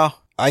 Yeah,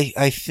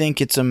 I think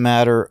it's a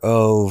matter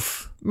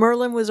of...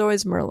 Merlin was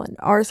always Merlin.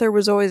 Arthur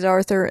was always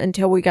Arthur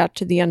until we got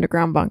to the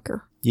underground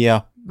bunker.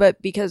 Yeah.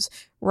 But because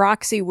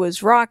Roxy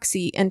was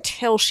Roxy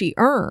until she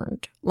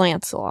earned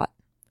Lancelot.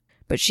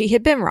 But she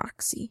had been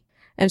Roxy.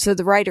 And so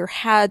the writer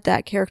had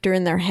that character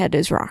in their head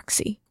as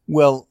Roxy.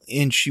 Well,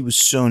 and she was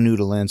so new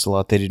to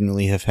Lancelot, they didn't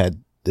really have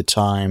had the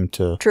time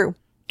to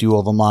do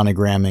all the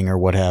monogramming or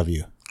what have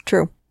you.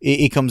 True.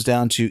 It comes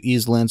down to,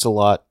 is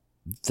Lancelot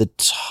the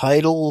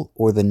title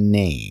or the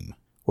name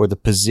or the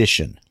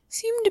position?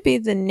 Seemed to be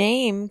the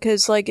name,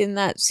 because like in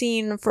that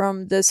scene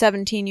from the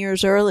 17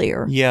 years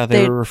earlier. Yeah,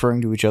 they were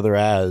referring to each other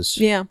as.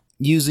 Yeah.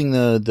 Using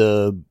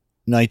the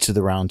Knights of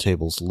the Round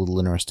Table is a little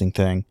interesting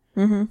thing.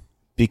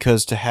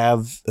 Because to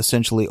have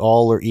essentially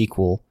all are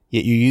equal,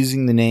 yet you're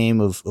using the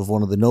name of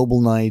one of the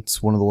noble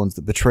knights, one of the ones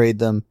that betrayed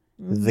them,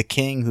 the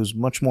king, who's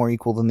much more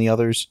equal than the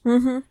others.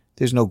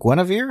 There's no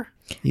Guinevere,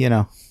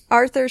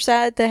 Arthur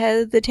sat at the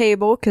head of the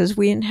table because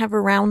we didn't have a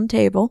round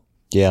table.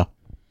 Yeah.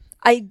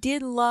 I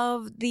did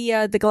love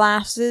the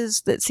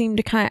glasses that seemed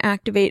to kind of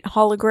activate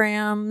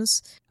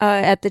holograms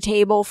at the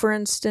table, for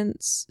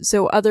instance,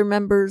 so other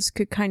members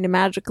could kind of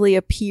magically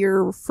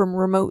appear from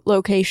remote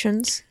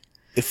locations.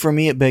 For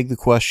me, it begged the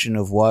question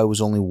of why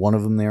was only one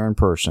of them there in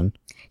person.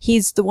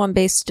 He's the one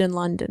based in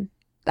London.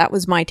 That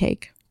was my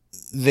take.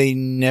 They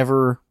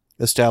never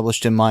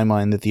established in my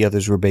mind that the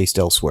others were based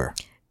elsewhere.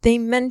 They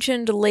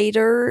mentioned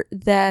later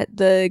that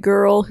the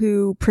girl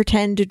who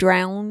pretended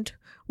drowned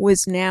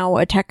was now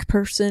a tech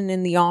person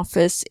in the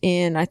office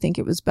in, I think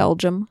it was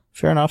Belgium.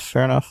 Fair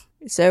enough.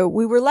 So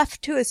we were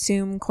left to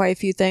assume quite a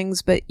few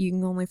things, but you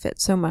can only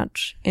fit so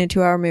much into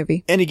our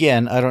movie. And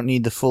again, I don't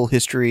need the full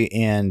history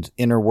and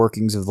inner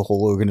workings of the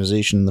whole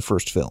organization in the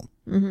first film.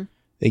 Mm-hmm.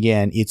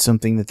 Again, it's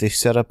something that they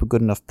set up a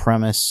good enough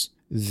premise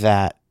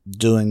that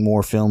doing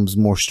more films,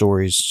 more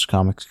stories,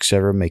 comics,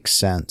 etc. makes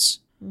sense.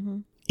 Mm-hmm.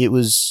 It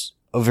was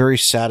a very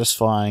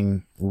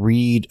satisfying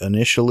read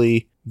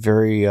initially,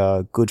 very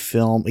good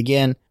film.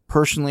 Again,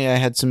 personally, I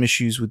had some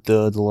issues with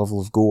the level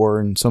of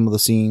gore in some of the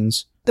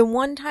scenes. The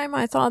one time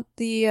I thought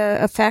the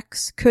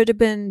effects could have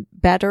been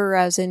better,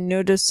 as in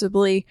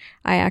noticeably,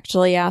 I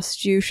actually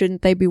asked you,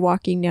 shouldn't they be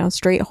walking down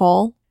Straight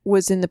Hall,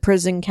 was in the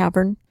prison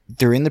cavern.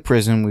 They're in the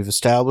prison. We've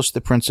established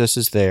the princess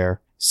is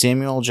there.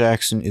 Samuel L.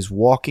 Jackson is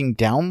walking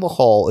down the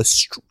hall, a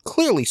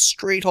clearly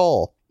straight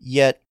hall,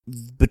 yet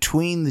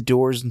between the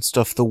doors and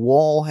stuff, the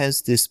wall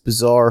has this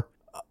bizarre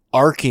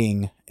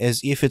arcing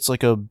as if it's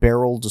like a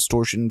barrel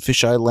distortion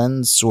fisheye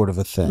lens sort of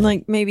a thing.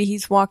 Like maybe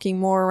he's walking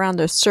more around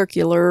a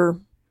circular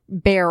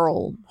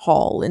barrel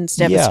hall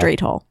instead of a straight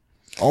hall.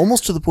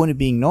 Almost to the point of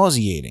being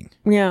nauseating.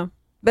 Yeah.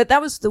 But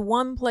that was the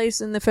one place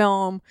in the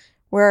film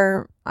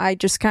where I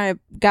just kind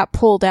of got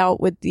pulled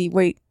out with the,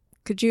 wait,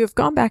 could you have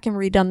gone back and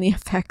redone the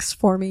effects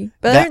for me?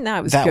 But other than that,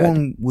 it was good. That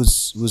one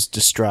was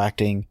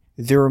distracting.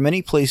 There were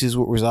many places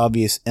where it was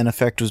obvious an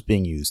effect was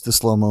being used. The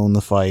slow-mo in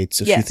the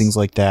fights, a few things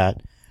like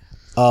that.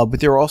 But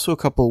there were also a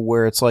couple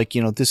where it's like,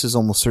 this is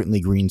almost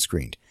certainly green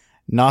screened.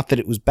 Not that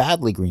it was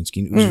badly green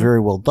screened. It was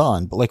very well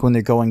done. But like when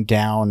they're going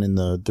down in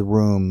the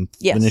room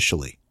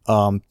initially,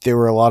 there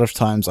were a lot of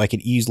times I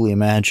could easily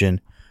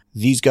imagine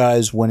these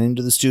guys went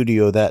into the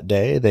studio that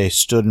day. They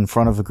stood in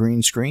front of a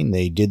green screen.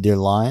 They did their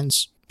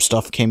lines.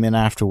 Stuff came in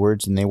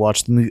afterwards and they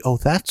watched the movie. Oh,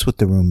 that's what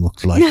the room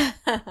looked like.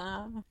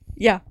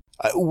 Yeah.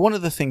 One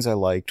of the things I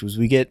liked was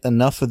we get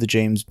enough of the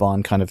James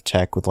Bond kind of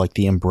tech with like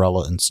the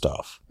umbrella and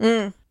stuff.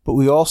 But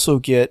we also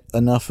get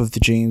enough of the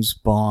James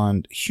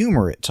Bond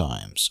humor at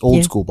times,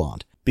 old school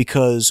Bond,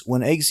 because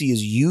when Eggsy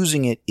is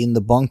using it in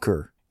the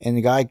bunker and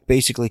the guy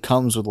basically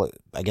comes with like,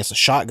 I guess a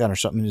shotgun or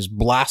something and is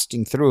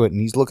blasting through it and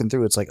he's looking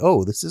through it, it's like,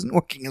 oh, this isn't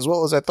working as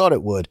well as I thought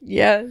it would.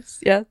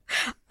 Yes.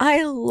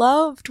 I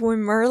loved when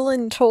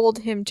Merlin told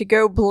him to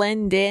go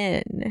blend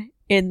in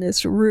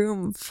this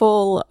room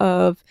full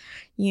of,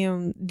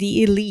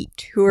 the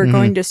elite who are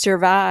going to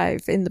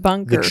survive in the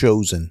bunker. The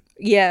chosen.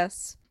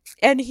 Yes.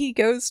 And he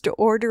goes to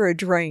order a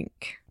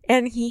drink.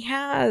 And he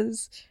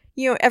has,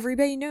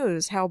 everybody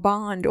knows how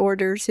Bond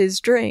orders his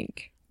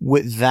drink.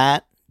 What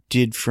that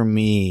did for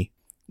me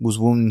was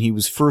when he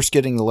was first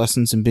getting the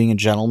lessons in being a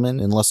gentleman,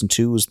 and lesson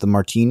 2 was the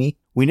martini.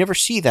 We never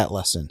see that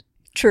lesson.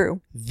 True.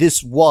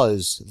 This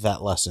was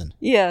that lesson.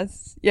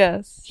 Yes.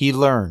 He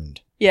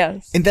learned.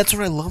 Yes. And that's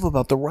what I love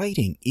about the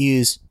writing,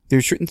 is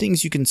there's certain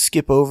things you can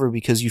skip over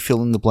because you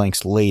fill in the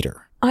blanks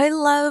later. I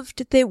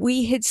loved that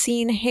we had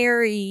seen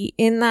Harry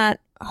in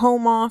that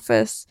home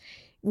office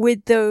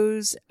with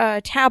those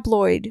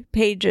tabloid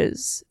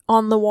pages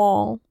on the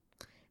wall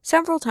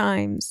several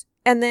times,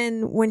 and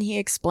then when he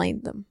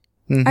explained them.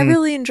 I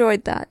really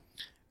enjoyed that.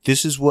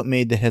 This is what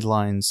made the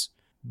headlines,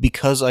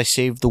 because I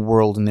saved the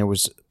world and there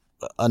was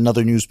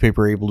another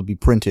newspaper able to be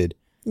printed.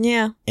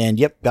 Yeah. And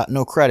got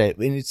no credit.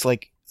 And it's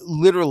like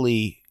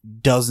literally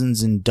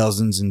dozens and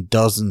dozens and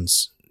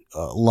dozens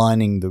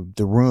lining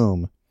the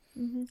room.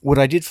 What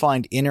I did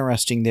find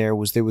interesting there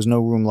was no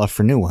room left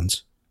for new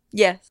ones.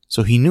 Yes.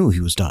 So he knew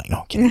he was dying. No,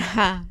 I'm kidding.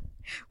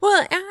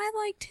 Well, I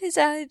liked his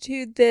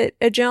attitude that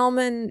a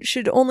gentleman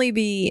should only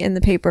be in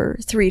the paper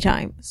 3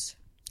 times.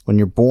 When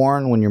you're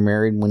born, when you're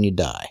married, when you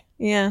die.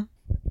 Yeah.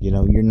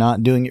 You're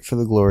not doing it for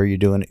the glory. You're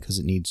doing it because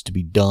it needs to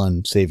be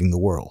done, saving the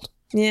world.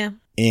 Yeah.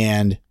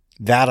 And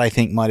that, I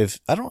think, might have...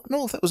 I don't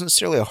know if that was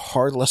necessarily a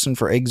hard lesson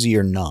for Eggsy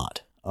or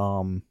not.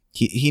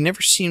 He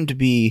never seemed to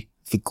be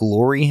the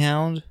glory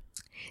hound.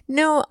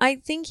 No, I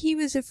think he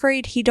was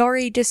afraid he'd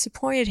already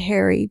disappointed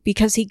Harry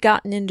because he'd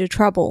gotten into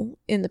trouble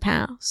in the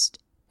past.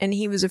 And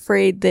he was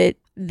afraid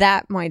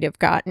that might have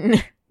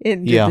gotten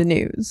into the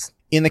news.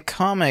 In the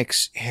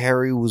comics,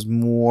 Harry was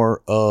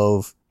more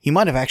of... He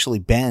might have actually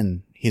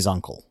been his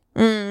uncle.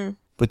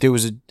 But there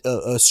was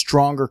a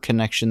stronger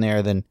connection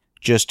there than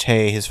just,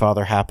 hey, his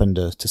father happened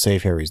to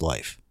save Harry's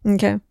life.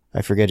 Okay.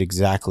 I forget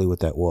exactly what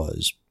that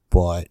was,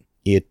 but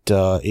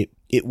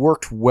it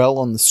worked well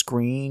on the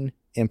screen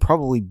and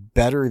probably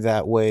better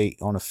that way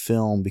on a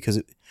film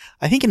because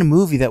I think in a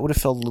movie that would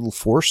have felt a little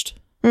forced.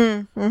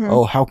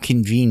 Oh, how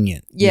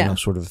convenient,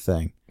 sort of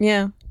thing.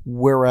 Yeah.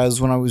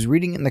 Whereas when I was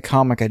reading it in the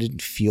comic, I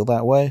didn't feel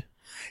that way.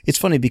 It's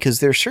funny because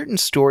there are certain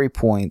story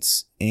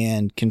points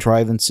and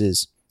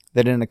contrivances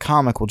that in a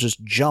comic will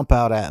just jump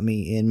out at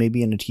me, and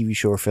maybe in a TV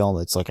show or film,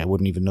 it's like I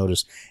wouldn't even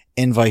notice,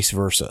 and vice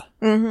versa.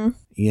 And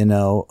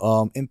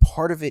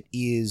part of it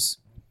is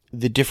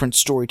the different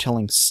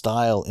storytelling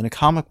style. In a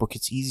comic book,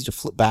 it's easy to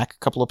flip back a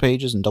couple of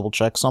pages and double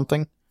check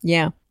something.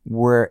 Yeah.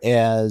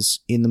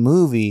 Whereas in the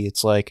movie,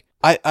 it's like,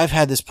 I've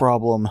had this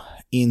problem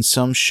in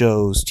some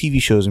shows,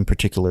 TV shows in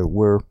particular,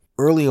 where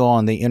early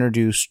on, they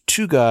introduced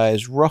two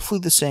guys, roughly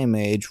the same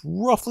age,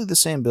 roughly the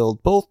same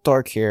build, both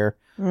dark hair.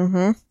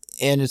 Mm-hmm.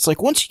 And it's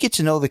like, once you get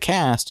to know the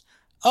cast,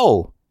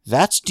 oh,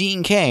 that's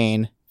Dean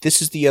Cain.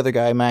 This is the other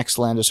guy, Max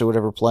Landis or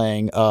whatever,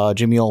 playing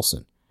Jimmy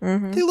Olsen.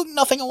 Mm-hmm. They look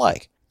nothing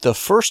alike. The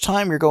first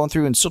time you're going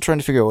through and still trying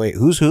to figure out, wait,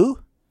 who's who?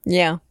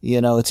 Yeah.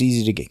 It's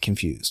easy to get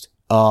confused.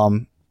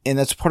 And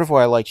that's part of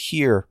why I liked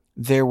here.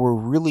 There were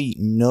really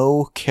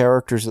no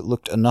characters that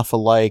looked enough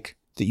alike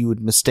that you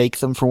would mistake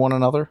them for one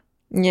another.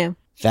 Yeah.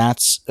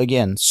 That's,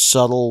 again,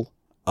 subtle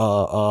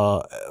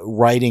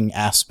writing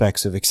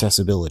aspects of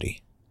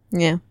accessibility.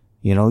 Yeah.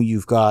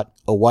 You've got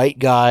a white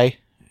guy,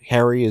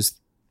 Harry is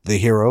the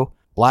hero,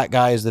 black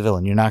guy is the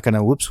villain. You're not going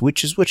to, whoops,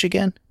 which is which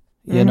again?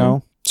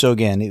 So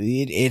again,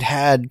 it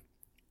had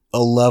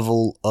a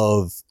level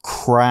of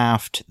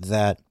craft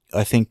that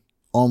I think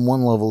on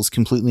one level is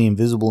completely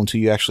invisible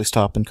until you actually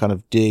stop and kind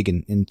of dig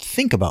and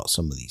think about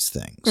some of these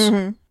things.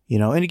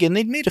 Mm-hmm. And again,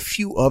 they'd made a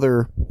few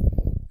other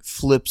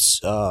flips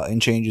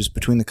and changes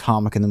between the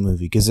comic and the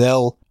movie.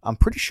 Gazelle, I'm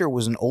pretty sure,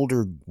 was an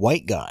older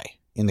white guy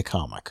in the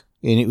comic.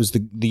 And it was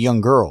the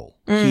young girl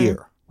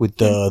here with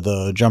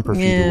the jumper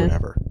feet or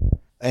whatever.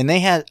 And they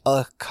had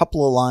a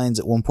couple of lines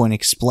at one point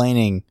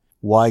explaining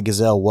why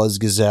Gazelle was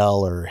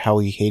Gazelle or how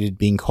he hated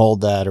being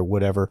called that or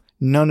whatever.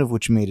 None of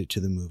which made it to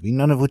the movie.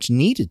 None of which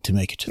needed to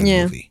make it to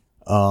the movie.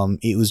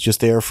 It was just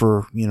there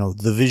for,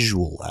 the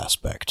visual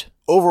aspect.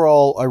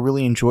 Overall, I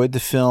really enjoyed the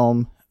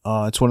film.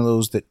 It's one of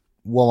those that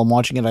while I'm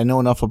watching it, I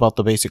know enough about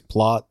the basic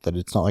plot that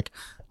it's not like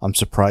I'm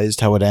surprised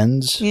how it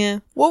ends. Yeah.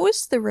 What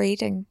was the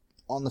rating?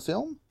 On the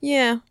film?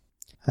 Yeah.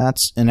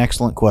 That's an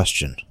excellent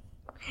question.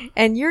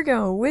 And you're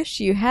going to wish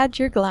you had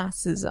your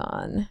glasses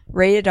on.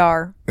 Rated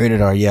R.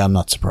 Rated R, yeah, I'm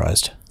not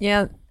surprised.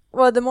 Yeah.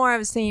 Well, the more I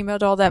was thinking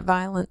about all that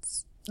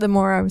violence, the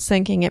more I was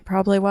thinking it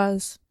probably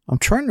was. I'm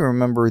trying to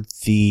remember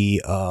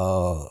the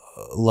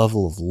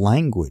level of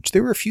language.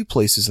 There were a few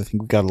places I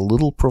think we got a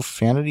little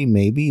profanity,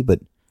 maybe,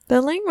 but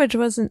the language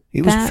wasn't.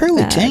 It was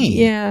fairly bad. tame.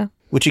 Yeah.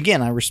 Which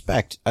again, I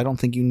respect. I don't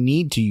think you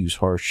need to use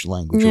harsh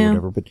language or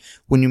whatever. But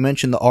when you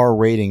mention the R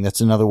rating,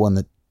 that's another one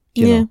that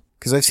you know.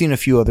 Because I've seen a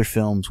few other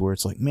films where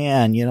it's like,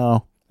 man,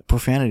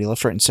 profanity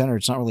left, right, and center.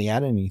 It's not really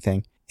adding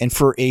anything. And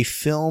for a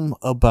film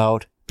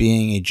about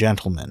being a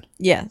gentleman,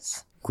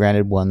 yes.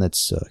 Granted, one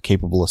that's a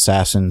capable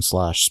assassin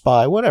 /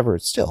 spy, whatever,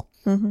 it's still,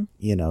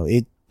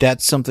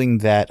 that's something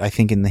that I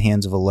think in the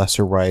hands of a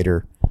lesser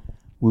writer,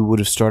 we would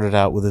have started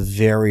out with a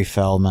very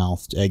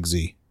foul-mouthed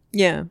Eggsy.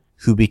 Yeah.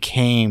 Who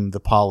became the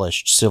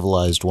polished,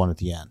 civilized one at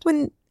the end.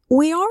 When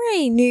we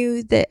already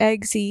knew that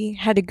Eggsy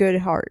had a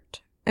good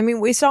heart. I mean,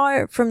 we saw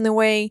it from the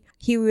way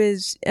he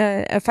was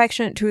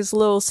affectionate to his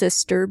little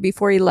sister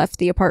before he left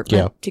the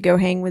apartment to go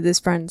hang with his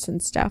friends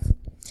and stuff.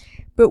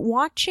 But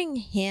watching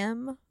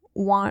him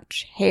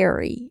watch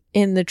Harry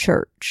in the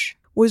church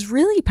was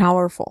really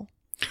powerful.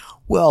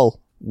 Well,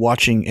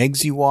 watching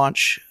Eggsy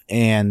watch,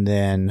 and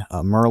then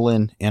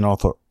Merlin, and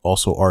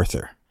also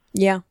Arthur.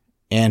 Yeah.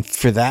 And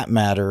for that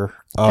matter...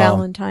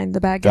 Valentine, the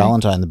bad guy.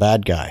 Valentine, the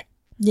bad guy.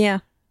 Yeah.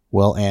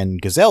 Well,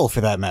 and Gazelle,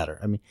 for that matter.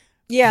 I mean,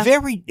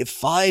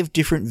 5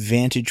 different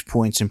vantage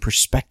points and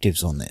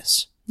perspectives on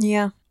this.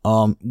 Yeah.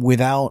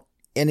 Without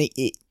any...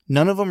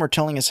 none of them are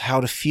telling us how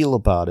to feel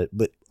about it,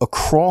 but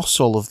across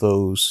all of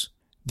those,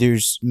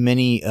 there's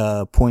many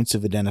points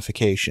of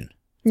identification.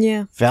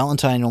 Yeah.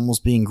 Valentine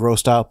almost being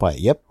grossed out by it.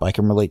 Yep, I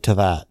can relate to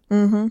that.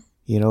 Mm-hmm.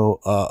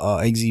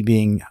 Eggsy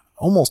being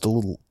almost a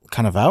little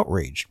kind of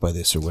outraged by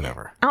this or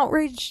whatever.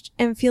 Outraged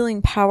and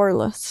feeling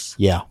powerless.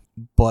 Yeah,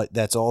 but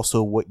that's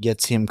also what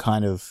gets him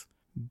kind of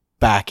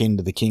back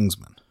into the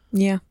Kingsmen.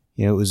 Yeah.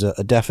 It was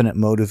a definite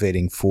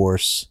motivating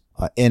force.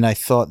 And I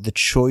thought the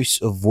choice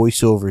of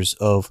voiceovers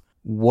of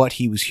what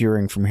he was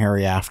hearing from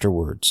Harry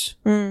afterwards,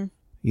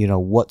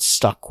 what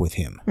stuck with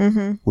him,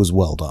 was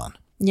well done.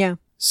 Yeah.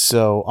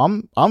 So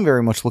I'm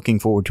very much looking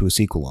forward to a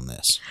sequel on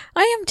this.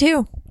 I am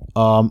too.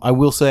 I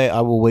will say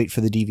I will wait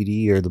for the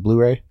DVD or the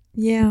Blu-ray.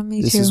 Yeah,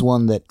 me too. This is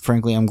one that,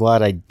 frankly, I'm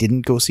glad I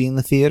didn't go see in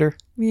the theater.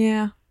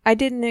 Yeah. I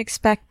didn't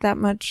expect that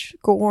much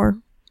gore.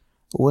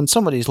 When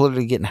somebody's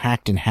literally getting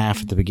hacked in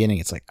half at the beginning,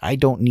 it's like, I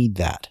don't need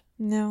that.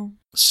 No.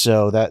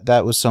 So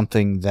that was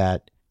something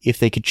that, if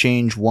they could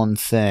change one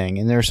thing,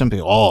 and there are some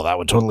people, that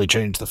would totally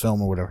change the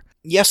film or whatever.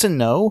 Yes and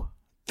no.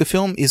 The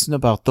film isn't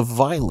about the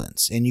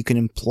violence, and you can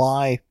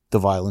imply the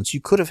violence.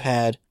 You could have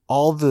had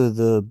all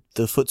the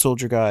foot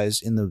soldier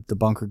guys in the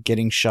bunker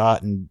getting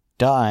shot and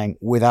dying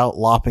without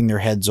lopping their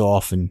heads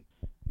off and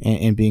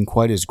being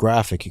quite as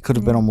graphic. It could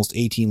have been almost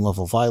 18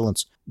 level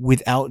violence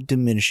without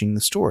diminishing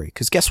the story.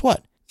 Because guess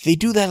what? They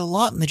do that a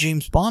lot in the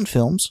James Bond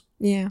films.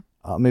 Yeah.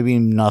 Maybe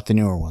not the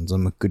newer ones.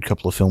 I'm a good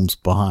couple of films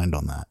behind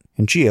on that.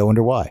 And gee, I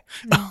wonder why.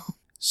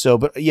 So,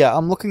 but yeah,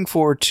 I'm looking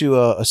forward to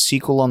a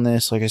sequel on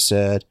this. Like I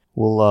said,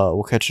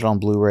 we'll catch it on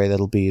Blu-ray.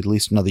 That'll be at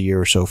least another year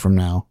or so from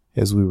now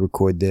as we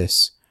record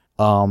this.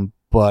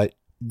 But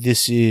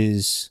this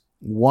is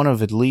one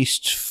of at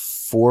least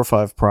 4 or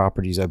 5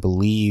 properties, I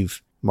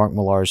believe, Mark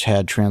Millar's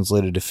had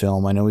translated to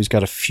film. I know he's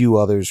got a few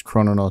others,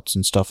 Chrononauts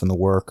and stuff in the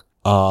work,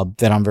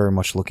 that I'm very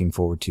much looking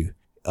forward to.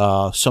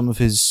 Some of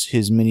his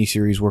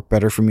miniseries work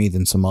better for me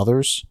than some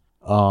others,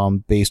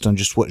 based on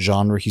just what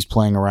genre he's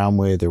playing around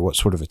with or what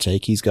sort of a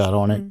take he's got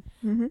on it.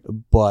 Mm-hmm.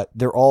 But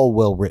they're all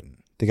well written.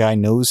 The guy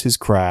knows his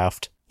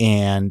craft,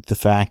 and the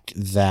fact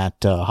that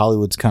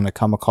Hollywood's kind of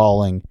come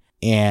a-calling,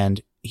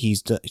 and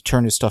he's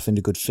turned his stuff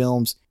into good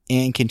films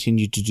and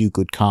continued to do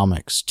good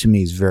comics, to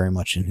me is very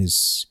much in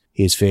his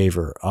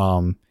favor.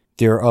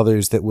 There are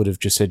others that would have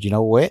just said, you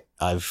know what,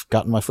 I've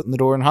gotten my foot in the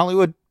door in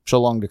Hollywood,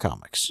 so long to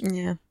comics.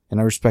 Yeah. And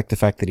I respect the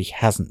fact that he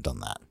hasn't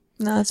done that.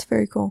 No, that's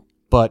very cool.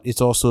 But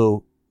it's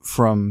also,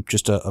 from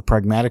just a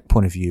pragmatic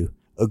point of view,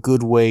 a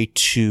good way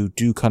to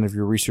do kind of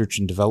your research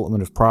and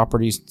development of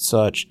properties and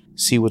such,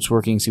 see what's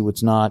working, see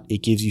what's not.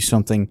 It gives you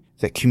something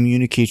that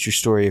communicates your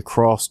story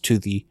across to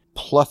the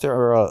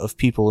plethora of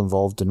people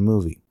involved in a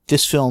movie.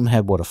 This film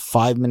had,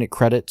 5-minute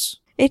credits?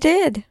 It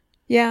did,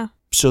 yeah.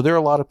 So there are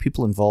a lot of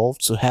people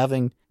involved, so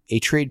having a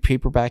trade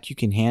paperback you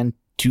can hand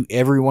to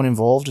everyone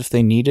involved if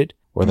they need it,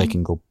 or they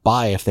can go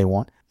buy if they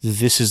want,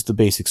 this is the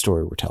basic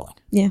story we're telling.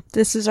 Yeah,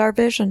 this is our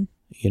vision.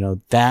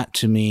 That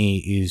to me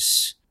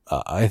is,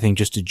 I think,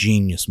 just a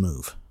genius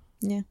move.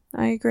 Yeah,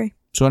 I agree.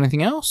 So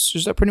anything else?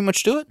 Does that pretty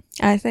much do it?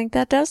 I think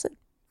that does it.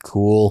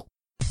 Cool.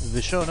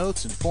 The show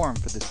notes and forum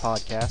for this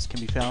podcast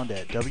can be found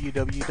at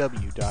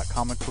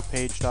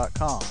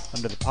www.comicbookpage.com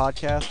under the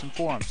podcast and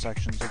forum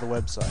sections of the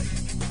website.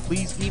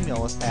 Please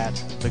email us at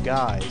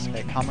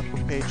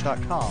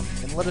theguys@comicbookpage.com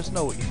and let us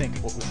know what you think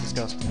of what was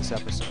discussed in this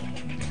episode.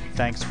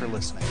 Thanks for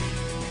listening.